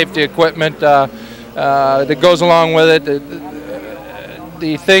all the safety equipment that goes along with it.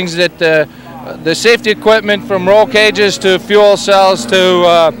 The things that the safety equipment, from roll cages to fuel cells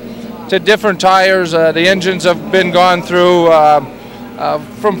to different tires. The engines have been gone through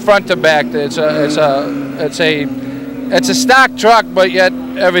from front to back. It's a stock truck, but yet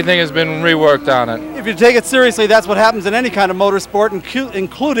everything has been reworked on it. If you take it seriously, that's what happens in any kind of motorsport,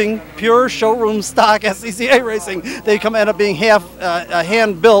 including pure showroom stock SCCA racing. They end up being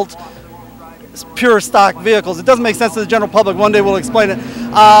hand-built, pure stock vehicles. It doesn't make sense to the general public. One day we'll explain it.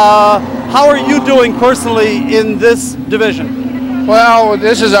 How are you doing personally in this division? Well,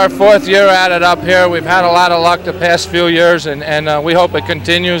 this is our 4th year at it up here. We've had a lot of luck the past few years, and we hope it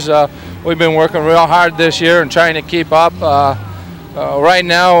continues. We've been working real hard this year and trying to keep up. Right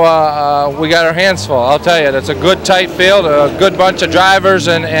now, we got our hands full. I'll tell you, it's a good, tight field, a good bunch of drivers,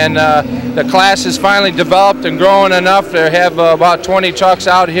 and the class is finally developed and growing enough to have about 20 trucks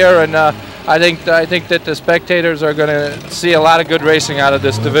out here, and I think that the spectators are going to see a lot of good racing out of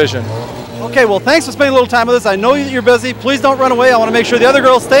this division. Okay, well, thanks for spending a little time with us. I know that you're busy. Please don't run away. I want to make sure the other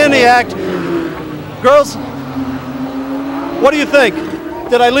girls stay in the act. Girls, what do you think?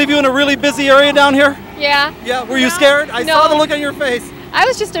 Did I leave you in a really busy area down here? Yeah. Yeah, were you scared? I saw the look on your face. I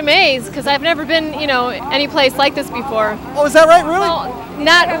was just amazed because I've never been, any place like this before. Oh, is that right, really? Well,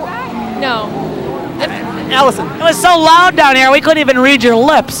 no. Allison. It was so loud down here, we couldn't even read your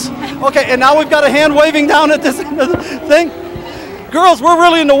lips. Okay, and now we've got a hand waving down at this thing. Girls, we're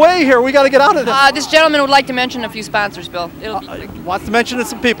really in the way here. We got to get out of this. This gentleman would like to mention a few sponsors, Bill. Wants to mention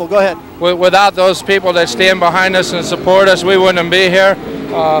some people. Go ahead. Without those people that stand behind us and support us, we wouldn't be here.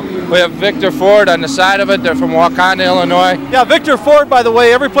 We have Victor Ford on the side of it. They're from Wakanda, Illinois. Yeah, Victor Ford, by the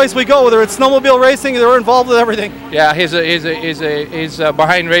way, every place we go, whether it's snowmobile racing, they're involved with everything. Yeah, he's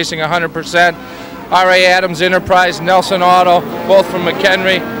behind racing 100%. R.A. Adams Enterprise, Nelson Auto, both from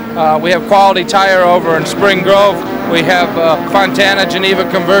McHenry. We have Quality Tire over in Spring Grove. We have Fontana Geneva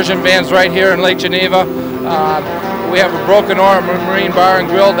conversion vans right here in Lake Geneva. We have a Broken Arm Marine Bar and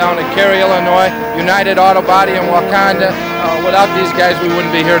Grill down in Cary, Illinois. United Auto Body in Wakanda. Without these guys, we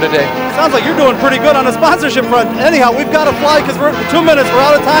wouldn't be here today. Sounds like you're doing pretty good on the sponsorship front. Anyhow, we've got to fly because we're 2 minutes. We're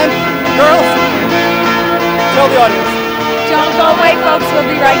out of time. Girls, tell the audience. Don't go away, folks. We'll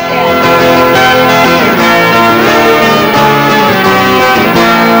be right back.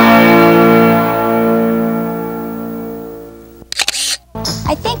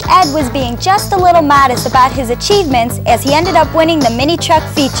 I think Ed was being just a little modest about his achievements as he ended up winning the mini truck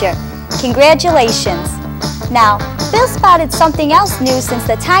feature. Congratulations. Now, Bill spotted something else new since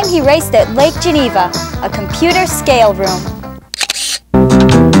the time he raced at Lake Geneva, a computer scale room.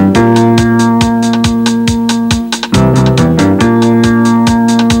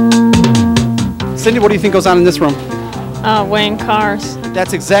 Cindy, what do you think goes on in this room? Weighing cars.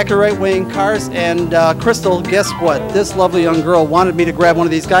 That's exactly right, weighing cars. And Crystal, guess what? This lovely young girl wanted me to grab one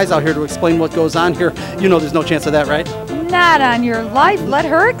of these guys out here to explain what goes on here. You know there's no chance of that, right? Not on your life. Let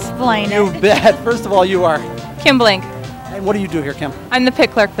her explain You bet. First of all, you are. Kim Blink. And what do you do here, Kim? I'm the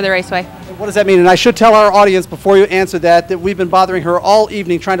pit clerk for the raceway. What does that mean? And I should tell our audience before you answer that we've been bothering her all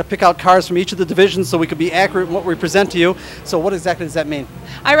evening trying to pick out cars from each of the divisions so we could be accurate in what we present to you. So what exactly does that mean?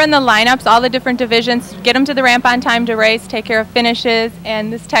 I run the lineups, all the different divisions, get them to the ramp on time to race, take care of finishes,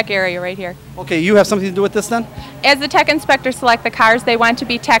 and this tech area right here. Okay, you have something to do with this then? As the tech inspectors select the cars they want to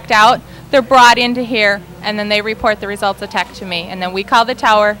be teched out, they're brought into here, and then they report the results of tech to me. And then we call the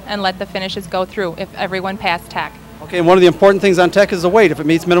tower and let the finishes go through if everyone passed tech. Okay, and one of the important things on tech is the weight, if it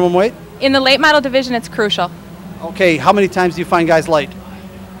meets minimum weight? In the late model division, it's crucial. Okay, how many times do you find guys late?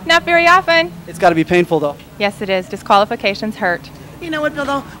 Not very often. It's got to be painful though. Yes, it is. Disqualifications hurt. You know what, Bill,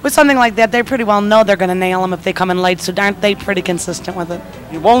 though? With something like that, they pretty well know they're going to nail them if they come in late, so aren't they pretty consistent with it?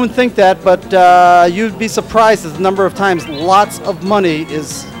 You won't think that, but you'd be surprised at the number of times lots of money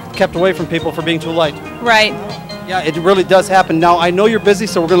is kept away from people for being too late. Right. Yeah, it really does happen. Now, I know you're busy,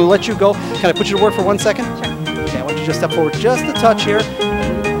 so we're going to let you go. Can I put you to work for 1 second? Sure. Okay, I want you to just step forward just a touch here.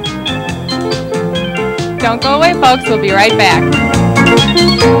 Don't go away, folks. We'll be right back.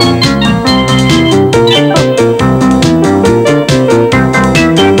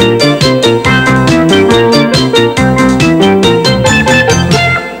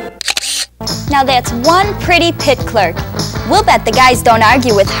 Now that's one pretty pit clerk. We'll bet the guys don't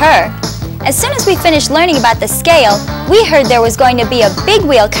argue with her. As soon as we finished learning about the scale, we heard there was going to be a big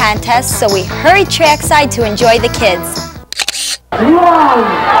wheel contest, so we hurried trackside to enjoy the kids. I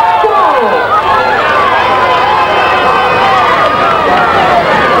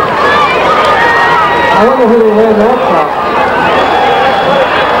wonder who they ran that from.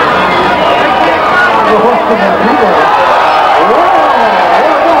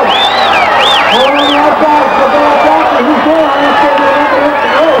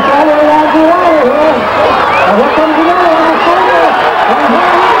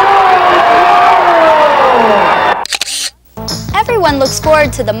 Everyone looks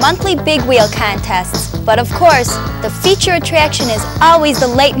forward to the monthly big wheel contests, but of course, the feature attraction is always the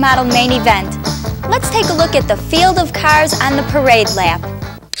late model main event. Let's take a look at the field of cars on the parade lap.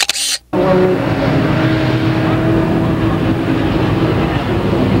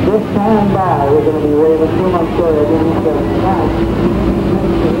 This time by, we're going to be waving too much there.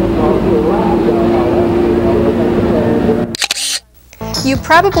 You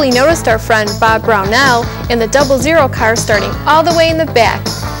probably noticed our friend Bob Brownell in the 00 car starting all the way in the back.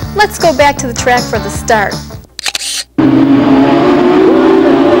 Let's go back to the track for the start.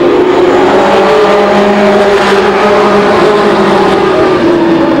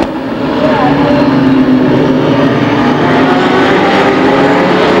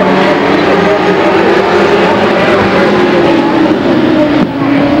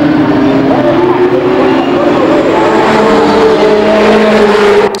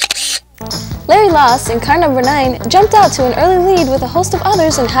 In car number 9 jumped out to an early lead with a host of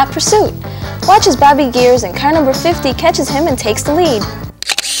others in hot pursuit. Watch as Bobby Gears in car number 50 catches him and takes the lead.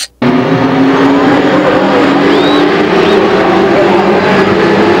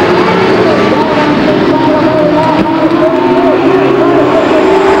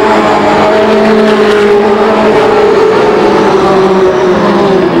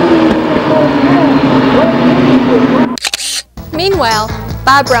 Meanwhile,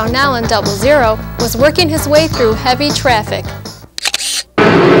 Bob Brownell in 00 was working his way through heavy traffic.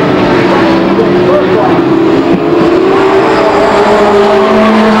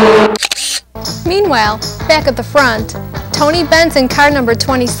 Meanwhile, back at the front, Tony Benz in car number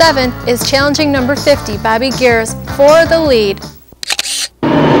 27 is challenging number 50, Bobby Gears, for the lead.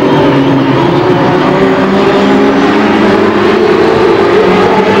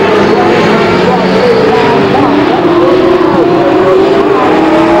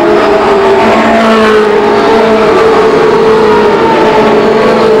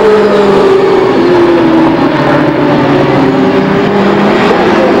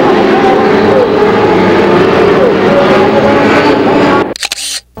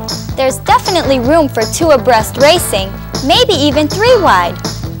 There's definitely room for 2 abreast racing, maybe even 3 wide.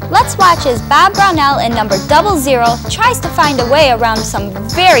 Let's watch as Bob Brownell in number 00 tries to find a way around some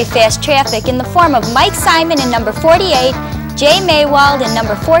very fast traffic in the form of Mike Simon in number 48, Jay Maywald in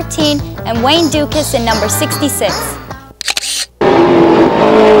number 14, and Wayne Dukas in number 66.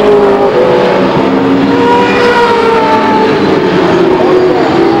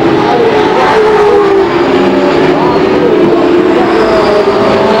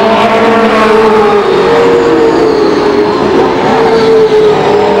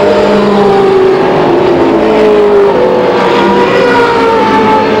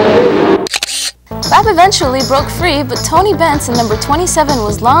 Bob eventually broke free, but Tony Bentz in number 27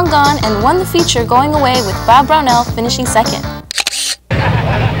 was long gone and won the feature, going away with Bob Brownell finishing second.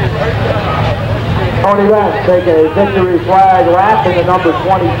 Tony Bentz take a victory flag lap in the number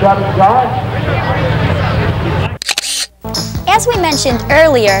 27 car. As we mentioned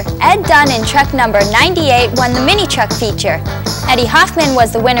earlier, Ed Dunn in truck number 98 won the mini truck feature. Eddie Hoffman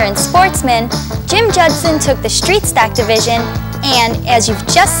was the winner in Sportsman, Jim Judson took the street stock division, and as you've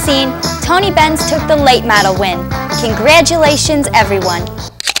just seen, Tony Bentz took the late model win. Congratulations, everyone.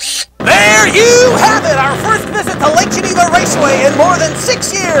 There you have it, our first visit to Lake Geneva Raceway in more than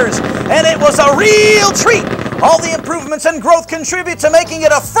 6 years, and it was a real treat. All the improvements and growth contribute to making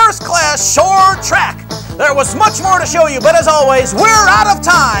it a first-class short track. There was much more to show you, but as always, we're out of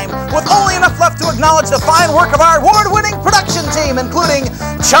time, with only enough left to acknowledge the fine work of our award-winning production team, including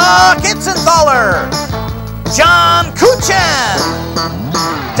Chuck Itzenthaler, John Kuchen,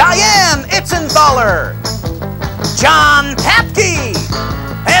 Diane Itzenthaler, John Papke,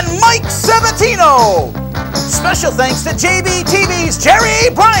 and Mike Sabatino. Special thanks to JBTV's Jerry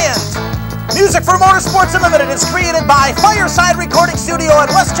Bryant. Music for Motorsports Unlimited is created by Fireside Recording Studio in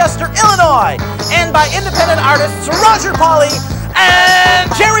Westchester, Illinois, and by independent artists Roger Pauly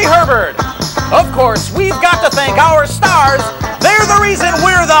and Jerry Herbert. Of course, we've got to thank our stars. They're the reason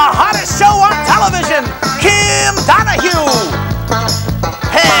we're the hottest show on television. Kim Donahue,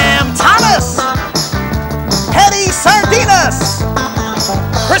 Pam Thomas, Hetty Sardinas,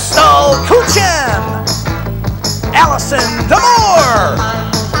 Crystal Kuchen, Allison Damore,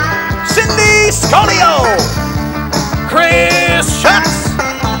 Cindy Scolio, Chris Schutz,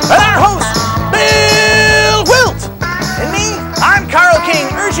 and our host, Bill Wildt. And me, I'm Carl King,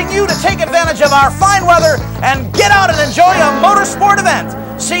 urging you to take advantage of our fine weather and get out and enjoy a motorsport event.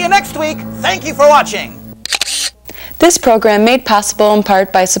 See you next week. Thank you for watching. This program made possible in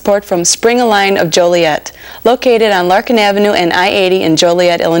part by support from Spring Align of Joliet, located on Larkin Avenue and I-80 in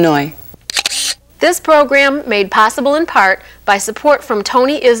Joliet, Illinois. This program made possible in part by support from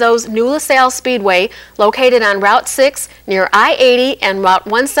Tony Izzo's New LaSalle Speedway, located on Route 6 near I-80 and Route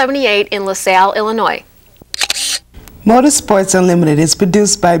 178 in LaSalle, Illinois. Motorsports Unlimited is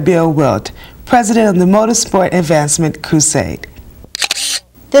produced by Bill Wildt, president of the Motorsport Advancement Crusade.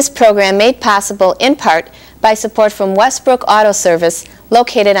 This program made possible in part by support from Westbrook Auto Service,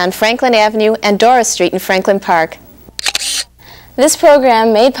 located on Franklin Avenue and Doris Street in Franklin Park. This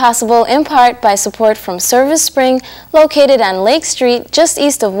program made possible in part by support from Service Spring, located on Lake Street, just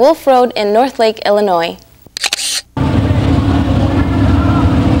east of Wolf Road in North Lake, Illinois.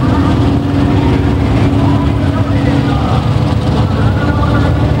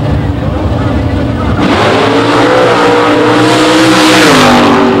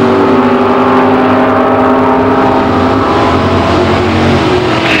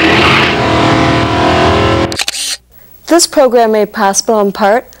 This program made possible in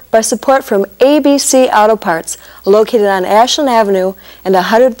part by support from ABC Auto Parts, located on Ashland Avenue and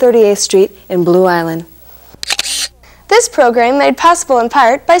 138th Street in Blue Island. This program made possible in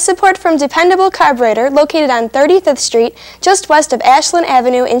part by support from Dependable Carburetor, located on 35th Street, just west of Ashland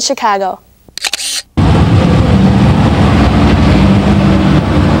Avenue in Chicago.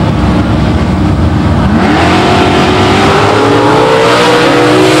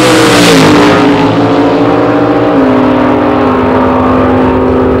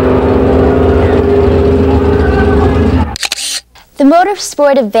 The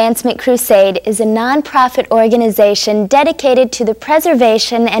Motorsport Advancement Crusade is a non-profit organization dedicated to the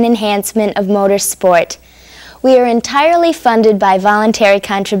preservation and enhancement of motorsport. We are entirely funded by voluntary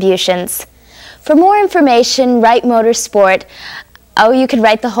contributions. For more information, write Motorsport. Oh, you could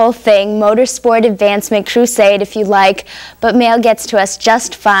write the whole thing, Motorsport Advancement Crusade if you like, but mail gets to us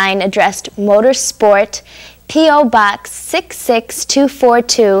just fine, addressed Motorsport, P.O. Box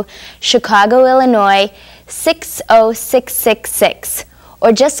 66242, Chicago, Illinois, 60666,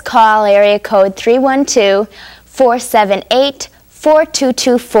 or just call area code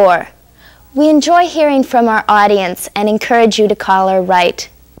 312-478-4224. We enjoy hearing from our audience and encourage you to call or write.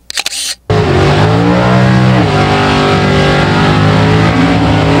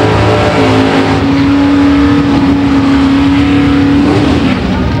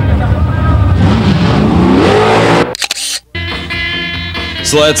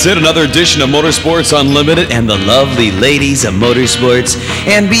 So that's it, another edition of Motorsports Unlimited and the lovely ladies of motorsports.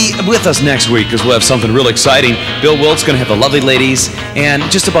 And be with us next week because we'll have something real exciting. Bill Wildt's going to have the lovely ladies, and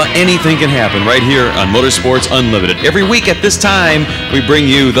just about anything can happen right here on Motorsports Unlimited. Every week at this time, we bring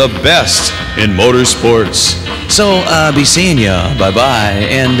you the best in motorsports. So be seeing ya. Bye-bye.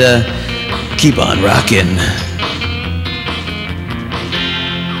 And keep on rocking.